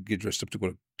 like to get dressed up to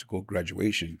go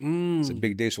graduation. It's a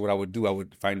big day. So what I would do, I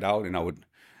would find out, and I would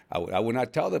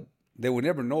not tell them. They would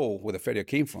never know where the feria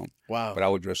came from. Wow. But I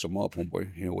would dress them up,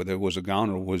 homeboy. Whether it was a gown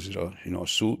or was it a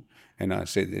suit, and I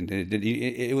said, and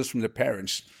it was from their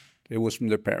parents. It was from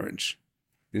their parents.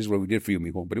 This is what we did for you,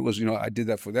 mijo. But it was, I did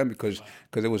that for them because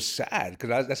it was sad.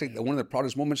 Because that's like one of the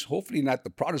proudest moments, hopefully not the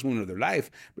proudest moment of their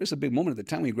life, but it's a big moment at the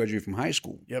time when you graduate from high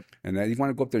school. Yep. And you want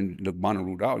to go up there and look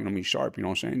Bonnaroo out, sharp, you know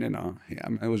what I'm saying?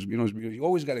 And it was, you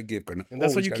always got to give. And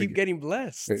that's why you keep getting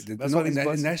blessed. And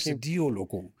that's the deal,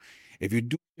 loco. If you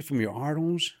do it from your heart,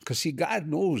 because see, God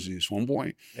knows this,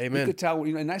 homeboy. Amen. You could tell,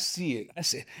 and I see it. I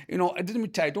say, I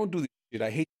didn't tell you, don't do this shit. I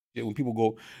hate it when people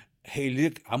go, hey,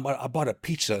 look, I bought a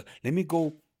pizza. Let me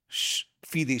go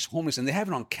feed these homeless, and they have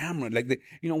it on camera. Like,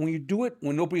 when you do it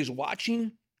when nobody's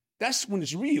watching, that's when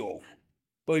it's real.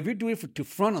 But if you do it to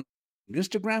front on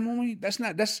Instagram only,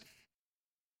 that's.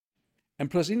 And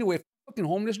plus, anyway, if I'm fucking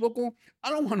homeless, local, I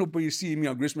don't want nobody seeing me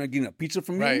on Christmas getting a pizza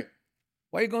from me. Right.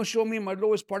 Why are you gonna show me my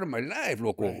lowest part of my life,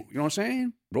 local? Right. You know what I'm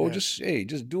saying, bro? Yeah.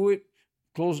 Just do it.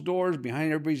 Close doors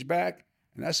behind everybody's back,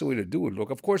 and that's the way to do it.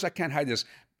 Look, of course, I can't hide this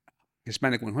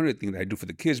Hispanic 100 thing that I do for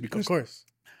the kids because, of course,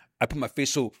 I put my face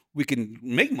so we can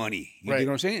make money. You know what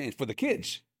I'm saying? And for the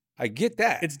kids. I get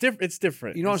that. It's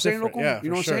different. You know what I'm saying, local? Yeah, you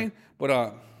know what I'm saying?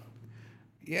 But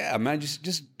yeah, man,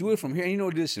 just do it from here.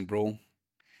 And listen, bro.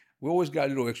 We always got a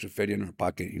little extra feria in our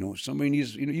pocket. Somebody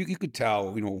needs, you could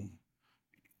tell,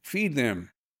 feed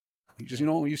them. You just,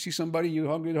 you see somebody, you're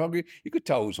hungry, you could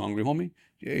tell who's hungry, homie.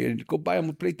 Yeah, go buy them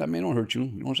a plate that man don't hurt you.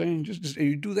 You know what I'm saying? Just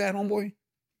you do that, homeboy.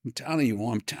 I'm telling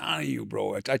you,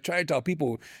 bro. I try to tell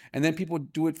people, and then people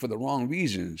do it for the wrong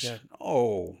reasons. Yeah.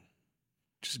 Oh,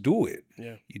 just do it.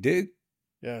 Yeah. You dig?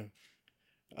 Yeah.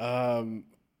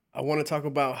 I want to talk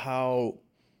about how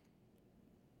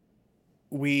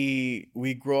we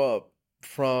grow up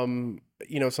from,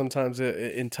 sometimes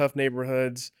in tough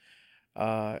neighborhoods,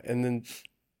 and then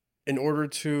in order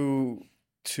to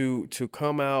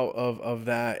come out of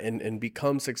that and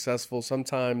become successful,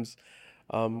 sometimes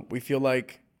we feel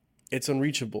like it's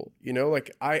unreachable.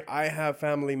 Like I have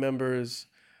family members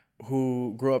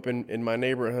who grew up in my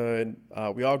neighborhood.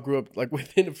 We all grew up like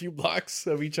within a few blocks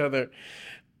of each other,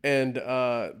 and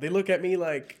they look at me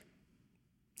like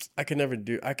I could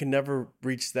never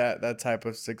reach that type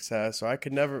of success, or I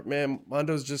could never. Man,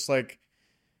 Mondo's just like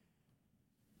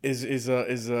it's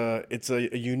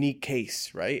a unique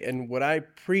case, right? And what I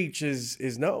preach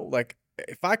is no, like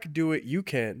if I could do it, you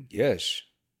can. Yes.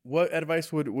 What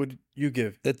advice would you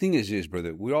give? The thing is this,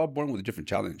 brother. We're all born with a different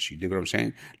talent. You dig what I'm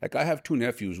saying? Like I have two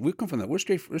nephews. We come from we're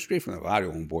straight from the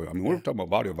barrio, homeboy. I mean, we're talking about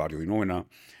barrio,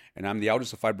 and I'm the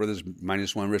eldest of five brothers,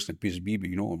 minus one. Rest in peace,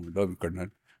 BB. I love you, Cardinal.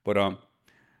 But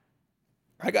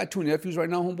I got two nephews right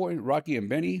now, homeboy, Rocky and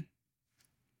Benny.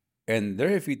 And their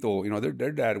jefito,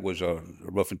 their dad was a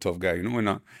rough and tough guy,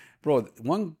 and bro,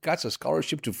 one got a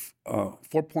scholarship to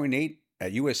 4.8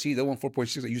 at USC, the one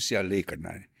 4.6 at UCLA,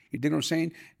 Cardinal. You dig what I'm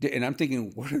saying? And I'm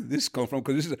thinking, where did this come from?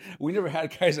 Because we never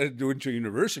had guys that do it to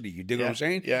university. You dig what I'm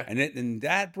saying? Yeah. And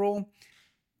that, bro,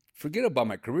 forget about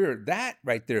my career. That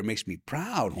right there makes me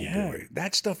proud, homeboy. Yeah.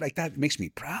 That stuff like that makes me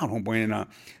proud, homeboy. And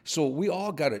so we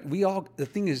all got it. The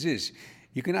thing is this,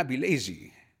 you cannot be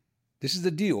lazy. This is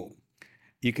the deal.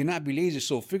 You cannot be lazy.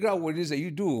 So figure out what it is that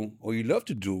you do or you love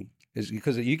to do. Is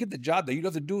because you get the job that you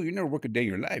love to do, you never work a day in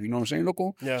your life. You know what I'm saying,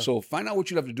 loco? Yeah. So find out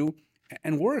what you love to do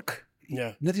and work.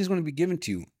 Yeah. Nothing's going to be given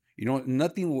to you. You know,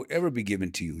 nothing will ever be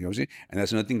given to you. You know what I'm saying? And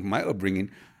that's another thing from my upbringing.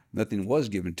 Nothing was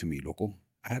given to me, loco.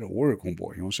 I had to work,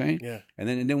 homeboy. You know what I'm saying? Yeah.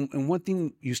 And then one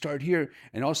thing you start here,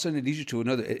 and all of a sudden it leads you to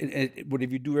another. But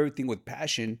if you do everything with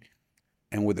passion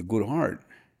and with a good heart,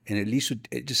 and at least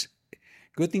it just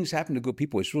good things happen to good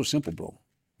people. It's real simple, bro.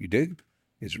 You dig?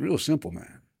 It's real simple,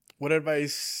 man. What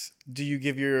advice do you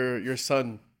give your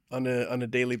son on a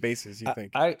daily basis, you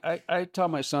think? I tell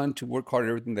my son to work hard at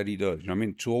everything that he does. You know what I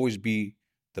mean? To always be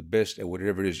the best at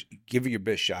whatever it is. Give it your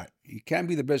best shot. You can't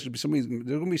be the best. There's going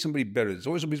to be somebody better. There's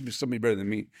always going to be somebody better than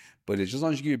me. But it's just as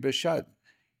long as you give your best shot,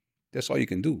 that's all you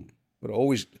can do. But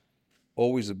always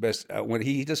the best. When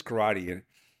he does karate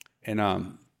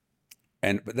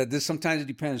but this sometimes it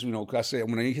depends, you know. Cause I say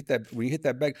when you hit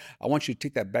that bag, I want you to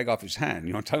take that bag off his hand.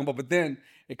 You know what I'm talking about? But then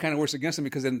it kind of works against him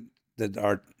because then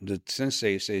the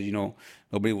sensei says, you know,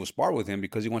 nobody will spar with him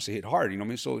because he wants to hit hard. You know what I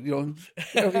mean? So you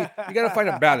got to find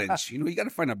a balance. You know, you got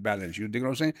to find a balance. You dig what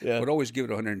I'm saying? Yeah. But always give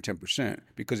it 110%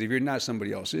 because if you're not,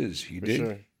 somebody else is. You dig?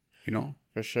 Sure. You know.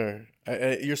 For sure.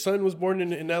 Your son was born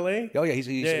in L.A.? Oh yeah, he's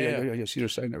Yeah. Cedar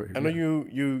Side over here. I know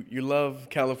you love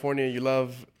California. You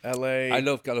love L.A. I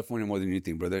love California more than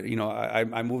anything, brother. You know,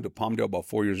 I moved to Palmdale about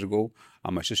 4 years ago.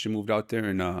 My sister moved out there,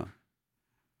 and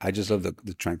I just love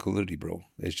the tranquility, bro.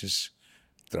 It's just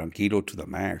tranquilo to the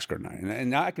max, carnal.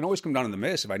 And I can always come down to the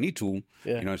mess if I need to.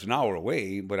 Yeah. You know, it's an hour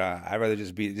away, but I'd rather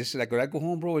just be. This is like when I go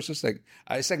home, bro. It's just like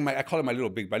I call it my little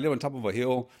big. I live on top of a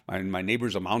hill. My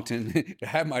neighbor's a mountain. I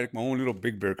have my own little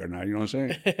big bear, carnal. You know what I'm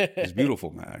saying? It's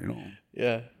beautiful, man. You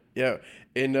know. Yeah.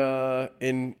 In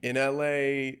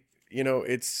LA, you know,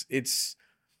 it's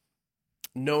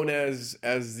known as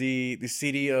the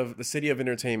city of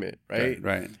entertainment, right?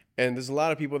 Right. And there's a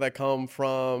lot of people that come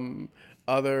from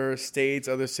other states,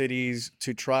 other cities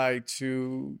to try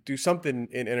to do something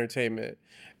in entertainment.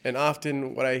 And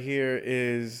often what I hear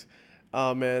is,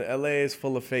 oh man, LA is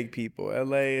full of fake people.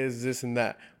 LA is this and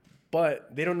that.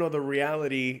 But they don't know the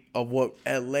reality of what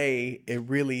LA it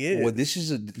really is. Well,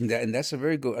 and that's a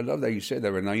very good. I love that you said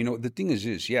that right now. You know, the thing is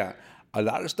this, yeah, a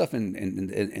lot of stuff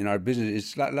in our business,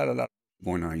 it's a lot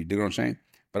going on. You dig what I'm saying?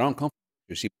 But I don't come.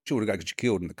 You see, you would have got you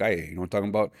killed in the calle. You know what I'm talking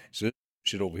about? So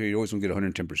shit over here, you're always gonna get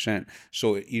 110%.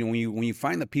 So you know, when you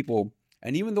find the people,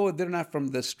 and even though they're not from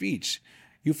the streets,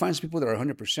 you find some people that are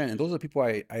 100%, and those are the people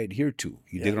I adhere to.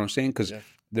 You dig what I'm saying? Because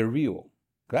they're real.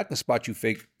 Cause I can spot you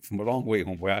fake from a long way,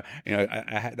 homeboy.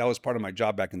 I that was part of my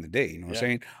job back in the day. You know what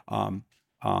I'm saying?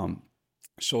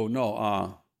 So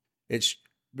no, it's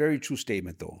very true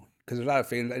statement though, because a lot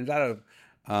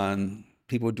of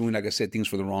people doing, like I said, things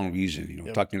for the wrong reason. You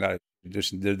know, talking a lot of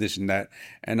this and that,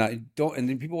 and I don't. And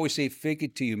then people always say, "Fake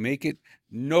it till you make it."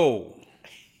 No,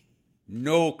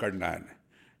 carnal.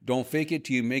 Don't fake it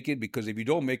till you make it, because if you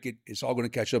don't make it, it's all going to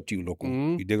catch up to you, local.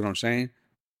 Mm-hmm. You dig what I'm saying?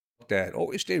 That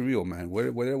always stay real, man.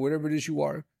 Whatever it is you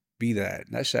are, be that.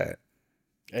 That's that.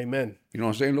 Amen. You know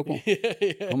what I'm saying, local?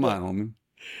 Come on, homie.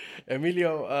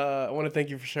 Emilio, I want to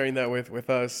thank you for sharing that with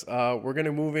us. We're going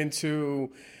to move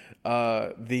into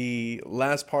the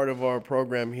last part of our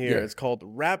program here. Yeah. It's called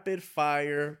Rapid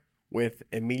Fire with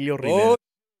Emilio Rivera. Oh,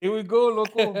 here we go,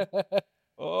 loco.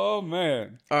 Oh,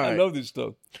 man. All right. I love this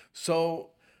stuff. So,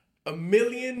 $1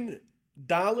 million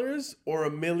or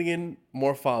 1 million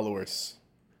more followers?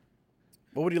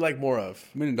 What would you like more of?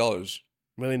 $1 million. $1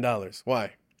 million.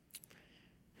 Why?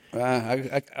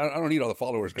 I don't need all the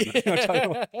followers.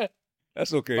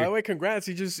 That's okay. By the way, congrats!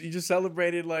 You just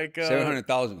celebrated like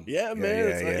 700,000. Yeah,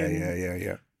 man.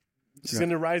 Yeah. It's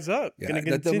gonna rise up. Yeah. Gonna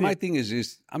continue. My thing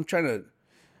is I'm trying to.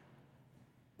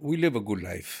 We live a good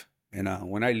life, and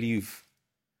when I leave,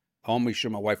 I want to make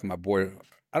sure my wife and my boy.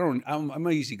 I'm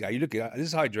an easy guy. You look at this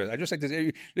is how I dress. I dress like this.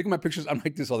 Look at my pictures. I'm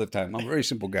like this all the time. I'm a very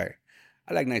simple guy.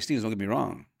 I like nice things. Don't get me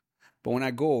wrong, but when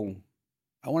I go,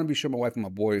 I want to be sure my wife and my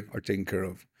boy are taken care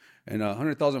of. And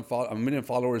 1 million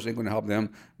followers ain't going to help them.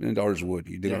 $1 million would.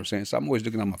 You dig what I'm saying? So I'm always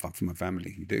looking out for my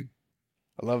family. You dig?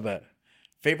 I love that.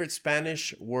 Favorite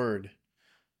Spanish word?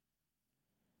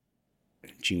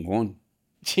 Chingón.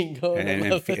 Chingón. And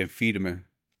feedme.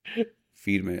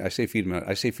 Feedme. I say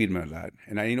feedme a lot.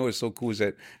 And you know what's so cool is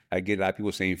that I get a lot of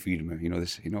people saying feedme. You know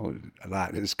this. You know a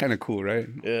lot. It's kind of cool, right?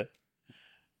 Yeah.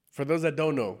 For those that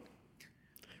don't know,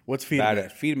 what's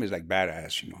feedme? Feedme is like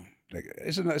badass. You know. Like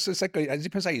it's like it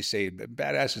depends how you say it.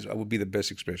 Badass would be the best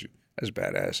expression. That's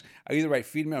badass. I either write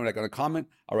female, like on a comment,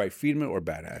 I'll write female or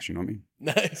badass. You know what I mean?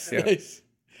 Nice, Yeah. nice.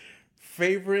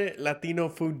 Favorite Latino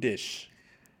food dish?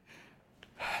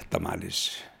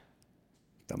 Tamales.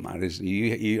 Tamales.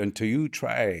 You until you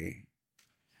try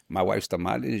my wife's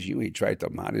tamales, you ain't tried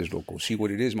tamales, loco. See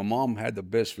what it is? My mom had the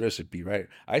best recipe, right?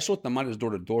 I sold tamales door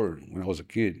to door when I was a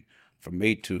kid, from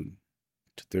 8 to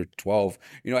 12.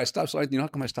 You know, I stopped selling. You know how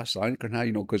come I stopped selling? Now,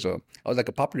 you know, because I was like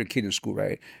a popular kid in school,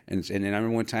 right? And then I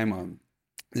remember one time,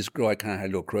 this girl I kind of had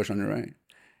a little crush on her, right?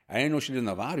 I didn't know she lived in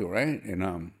Navarro, right?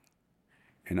 And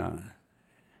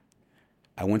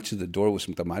I went to the door with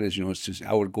some tamales. You know, it's just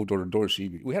I would go door to door.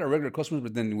 See, we had our regular customers,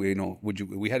 but then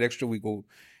we had extra. We go,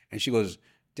 and she goes,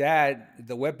 "Dad,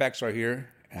 the wetbacks are here."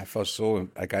 And I felt so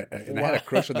I had a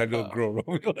crush on that little girl.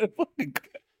 Bro.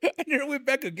 I never went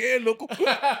back again, loco.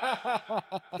 I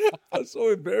was so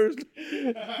embarrassed.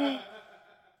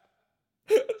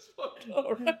 That's fucked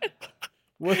up,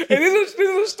 right? Hey, these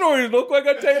are the stories, loco. I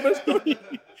gotta tell you my story.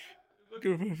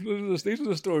 These are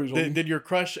the stories. Did your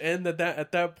crush end at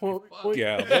that point?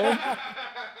 Yeah, bro.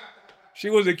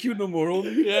 She wasn't cute no more,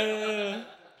 homie. Yeah.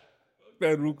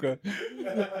 That Ruka.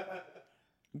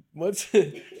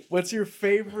 What's your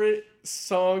favorite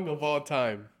song of all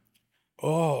time?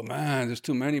 Oh man, there's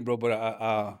too many, bro.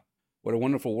 But What a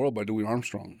Wonderful World by Louis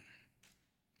Armstrong.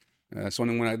 That's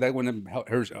one when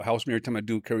it helps me every time I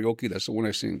do karaoke. That's the one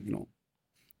I sing. You know,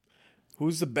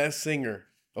 who's the best singer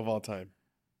of all time?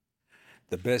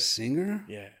 The best singer?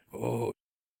 Yeah. Oh,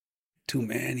 too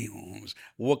many homes.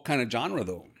 What kind of genre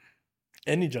though?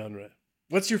 Any genre.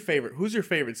 What's your favorite? Who's your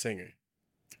favorite singer?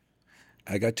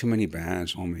 I got too many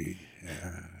bands, homie.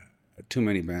 Too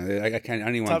many bands. I can't. I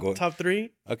don't even want to go. Top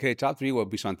three? Okay, top three would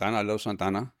be Santana. I love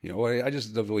Santana. You know, I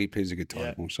just love the way he plays the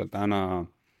guitar. Yeah. Santana.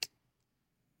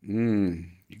 You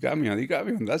got me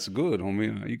on. That's good,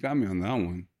 homie. You got me on that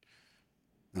one.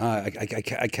 I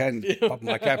can't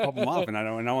pop them off, and I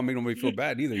don't want to make nobody feel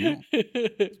bad either. You know.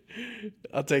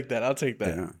 I'll take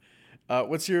that. Yeah.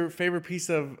 What's your favorite piece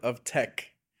of tech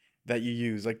that you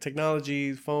use, like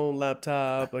technology, phone,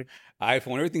 laptop, like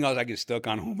iPhone, everything else I get stuck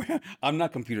on home. I'm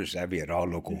not computer savvy at all,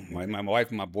 local. My wife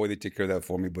and my boy, they take care of that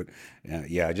for me. But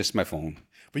yeah, just my phone.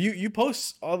 But you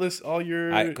post all your.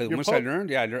 Once I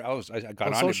learned, I got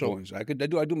on social. It. I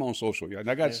do my own social. Yeah, and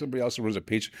I got somebody else who runs a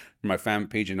page for my fan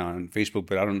page and on Facebook.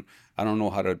 But I don't know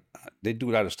how to. They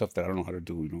do a lot of stuff that I don't know how to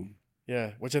do. You know.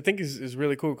 Yeah, which I think is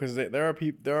really cool because there are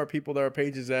people, there are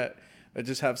pages that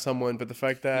just have someone, but the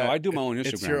fact that I do my own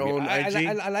Instagram. It's your own IG.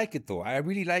 I like it though. I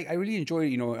really enjoy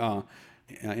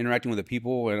interacting with the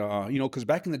people and because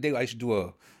back in the day I used to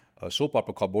do a soap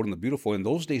opera called Bold and the Beautiful. In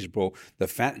those days, bro,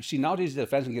 nowadays the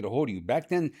fans can get a hold of you. Back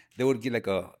then they would get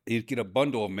you'd get a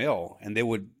bundle of mail and they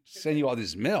would send you all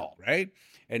this mail, right?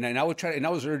 And I would try, and I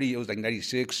was early. It was like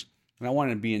 '96, and I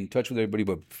wanted to be in touch with everybody,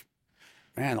 but.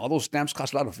 Man, all those stamps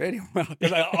cost a lot of value.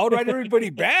 Because I'll write everybody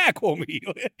back, homie.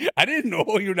 I didn't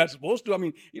know you're not supposed to. I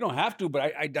mean, you don't have to,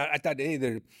 but I thought, hey,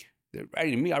 they're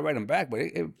writing me. I write them back. But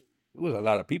it was a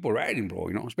lot of people writing, bro,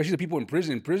 especially the people in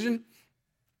prison. In prison,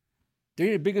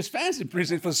 they're your biggest fans in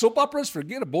prison. For soap operas,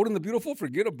 forget it. Bold and the Beautiful,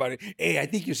 forget about it. Hey, I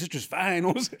think your sister's fine.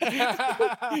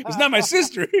 It's not my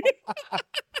sister.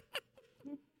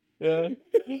 Yeah.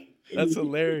 That's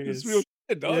hilarious. It's real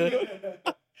shit, dog.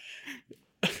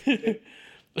 Yeah.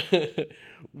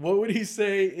 What would he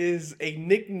say is a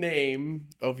nickname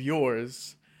of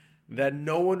yours that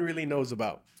no one really knows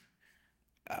about?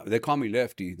 They call me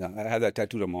Lefty. I have that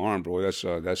tattooed on my arm, bro. That's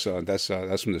from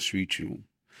the streets,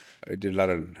 I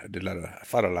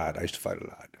fought a lot. I used to fight a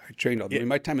lot. I trained. I mean,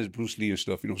 my time is Bruce Lee and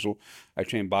stuff, so I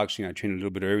trained boxing. I trained a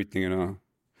little bit of everything, and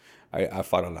I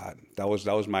fought a lot. That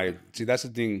was my. See, that's the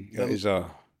thing.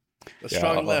 A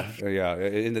strong left. Yeah,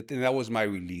 and that was my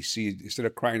release. See, instead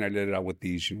of crying, I let it out with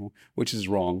these, which is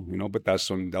wrong, but that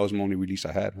was my only release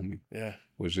I had, homie. Yeah.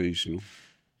 Was these,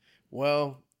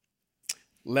 Well,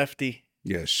 Lefty.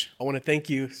 Yes. I want to thank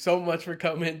you so much for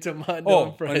coming to Mondo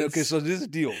and Friends. Okay, so this is the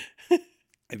deal.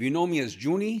 If you know me as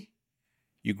Junie,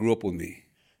 you grew up with me.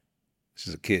 This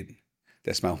is a kid.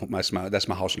 That's my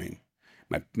house name.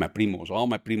 My primos, all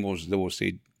my primos, they will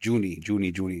say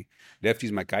Junie.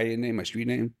 Lefty's my calle name, my street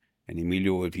name. And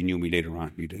Emilio, if he knew me later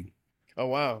on, you did. Oh,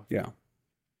 wow. Yeah.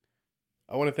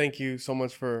 I want to thank you so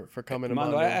much for coming to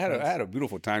Mondo. I had a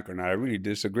beautiful time, Colonel. I really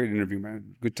did. It's a great interview,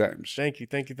 man. Good times. Thank you.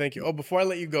 Oh, before I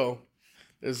let you go,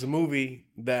 there's a movie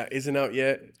that isn't out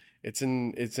yet. It's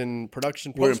in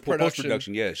production. We're in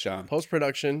post-production, yes.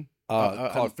 Post-production.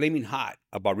 Called Flaming Hot,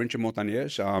 about Richard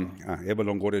Montañez. Eva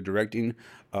Longoria directing.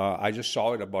 I just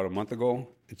saw it about a month ago,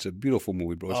 It's a beautiful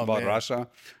movie, bro. It's Oh, about man. Raza.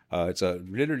 It's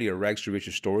literally a rags to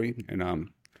riches story. And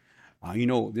you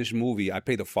know, this movie, I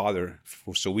play the father.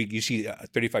 You see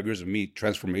 35 years of me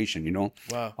transformation. You know.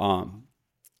 Wow.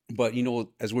 But you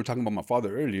know, as we were talking about my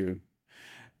father earlier,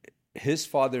 his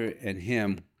father and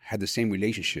him had the same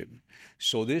relationship.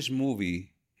 So this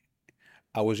movie,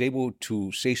 I was able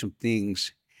to say some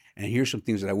things and hear some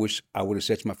things that I wish I would have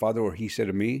said to my father or he said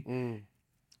to me. Mm.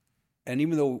 And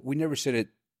even though we never said it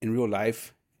in real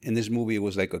life, in this movie, it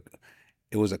was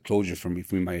a closure for me,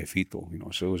 my Efito, you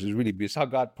know. So it was really, it's how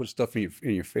God put stuff in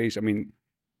your face. I mean,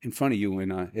 in front of you,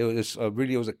 and it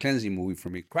was a cleansing movie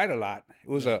for me. Cried a lot. It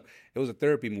was a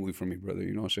therapy movie for me, brother.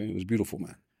 You know what I'm saying? It was beautiful,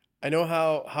 man. I know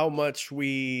how much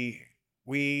we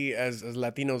as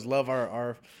Latinos love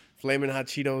our Flamin' Hot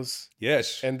Cheetos.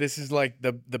 Yes, And this is like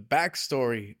the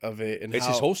backstory of it, and it's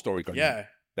his whole story. Carnal. Yeah.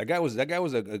 That guy was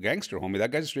a gangster, homie. That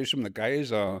guy's straight from the guy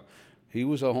is he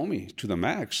was a homie to the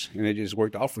max, and it just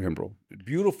worked out for him, bro.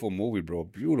 Beautiful movie, bro.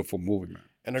 Beautiful movie, man.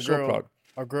 And Proud.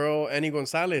 our girl Annie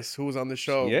Gonzalez, who was on the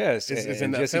show, Yes, is and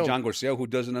in that Jesse film. John Garcia, who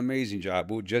does an amazing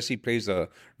job. Jesse plays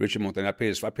Richard Montaner. I play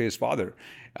his father.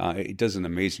 He does an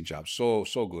amazing job. So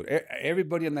good.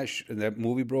 Everybody in that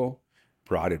movie, bro,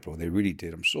 proud it, bro. They really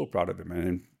did. I'm so proud of it, man.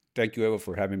 And thank you, Eva,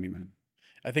 for having me, man.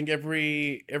 I think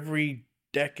every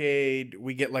decade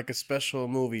we get like a special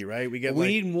movie, right? We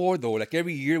need more though. Like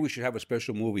every year, we should have a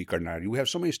special movie, Carnal. We have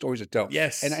so many stories to tell.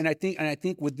 Yes, and I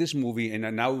think with this movie,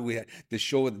 and now we have the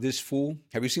show This Fool.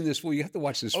 Have you seen This Fool? You have to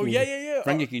watch This Fool. Oh yeah.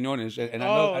 Frankie Quinones, and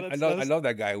I love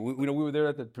that guy. We were there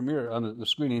at the premiere on the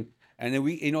screening, and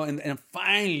then and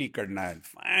finally, Carnal,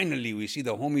 we see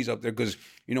the homies up there because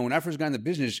when I first got in the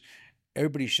business,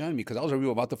 everybody shunned me because I was a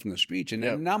real vato from the streets,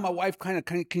 and now my wife kind of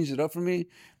cleans it up for me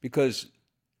because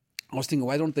I was thinking,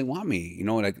 why don't they want me?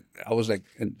 Like I was like,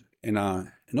 and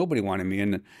nobody wanted me,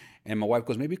 and my wife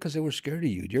goes, maybe because they were scared of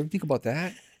you. Do you ever think about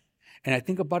that? And I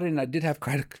think about it, and I did have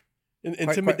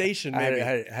intimidation. Maybe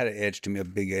I had an edge to me, a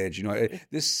big edge.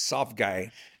 This soft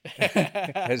guy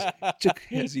has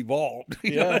evolved.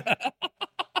 Yeah,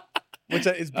 which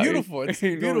is beautiful. It's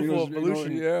a beautiful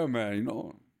evolution. Yeah, man.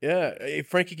 Yeah,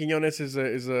 Frankie Quinones is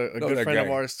a good friend of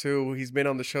ours too. He's been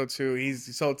on the show too.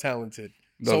 He's so talented.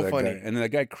 So funny. Guy. And then that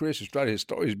guy Chris who started his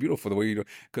story is beautiful the way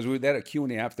because we had a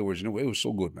Q&A afterwards, and it was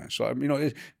so good, man. So I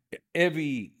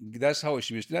mean, that's how it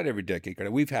should be. Not every decade,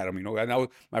 we've had them. And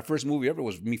my first movie ever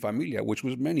was Mi Familia, which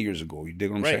was many years ago. You dig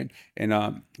what I'm saying? And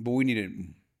but we need it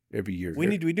every year.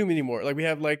 We do need more. Like we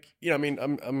have I mean,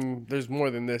 I'm there's more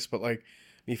than this, but like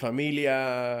Mi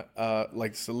Familia,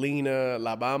 like Selena,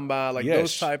 La Bamba, like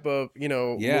those type of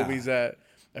movies that.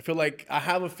 I feel like I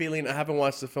have a feeling. I haven't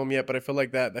watched the film yet, but I feel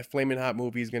like that Flamin' Hot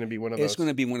movie is going to be one of those. It's going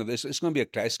to be one of those. It's going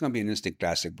to be an instant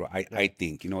classic, bro. I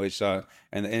think it's and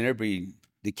everybody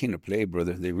they came to play,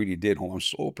 brother. They really did. I'm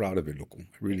so proud of it, loco. I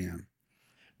really am.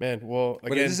 Man, well, again,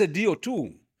 but this is a deal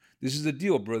too. This is a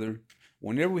deal, brother.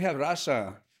 Whenever we have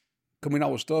Raza coming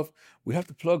out with stuff, we have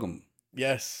to plug them.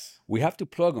 Yes, we have to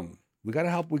plug them. We gotta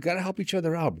help. We gotta help each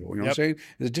other out, bro. You know what I'm saying?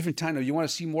 There's a different time. If you want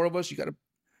to see more of us, you gotta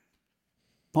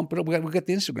pump it up. We got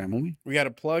the Instagram, homie. We got to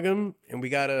plug them, and we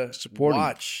got to support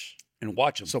watch and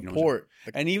watch them. Support.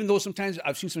 And even though sometimes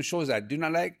I've seen some shows that I do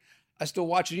not like, I still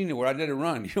watch it anywhere. I let it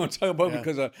run. You know what I'm talking about?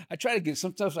 Because I try to get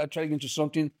into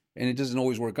something, and it doesn't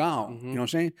always work out. Mm-hmm. You know what I'm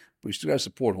saying? But you still got to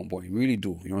support, homeboy. You really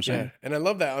do. You know what I'm saying? And I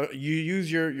love that. You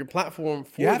use your platform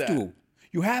for that.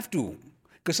 You have to.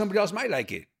 Because somebody else might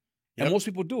like it. And most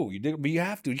people do. But you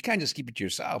have to. You can't just keep it to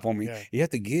yourself, homie. Yeah. You have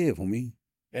to give, homie.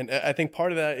 And I think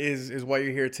part of that is why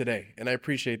you're here today, and I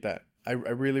appreciate that. I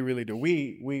really, really do.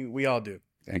 We all do.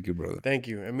 Thank you, brother. Thank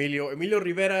you, Emilio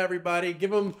Rivera. Everybody,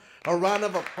 give him a round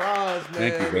of applause, man.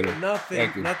 Thank you, brother.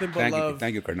 Nothing but love.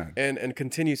 Thank you, Carnal. And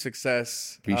continued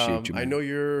success. Appreciate you, man. I know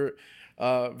you're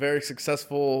very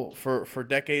successful for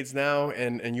decades now,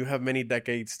 and you have many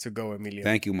decades to go, Emilio.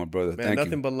 Thank you, my brother. Man,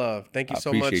 nothing but love. Thank you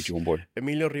so much. Appreciate you, homeboy.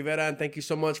 Emilio Rivera, and thank you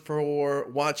so much for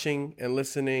watching and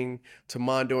listening to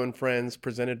Mondo and Friends,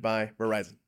 presented by Verizon.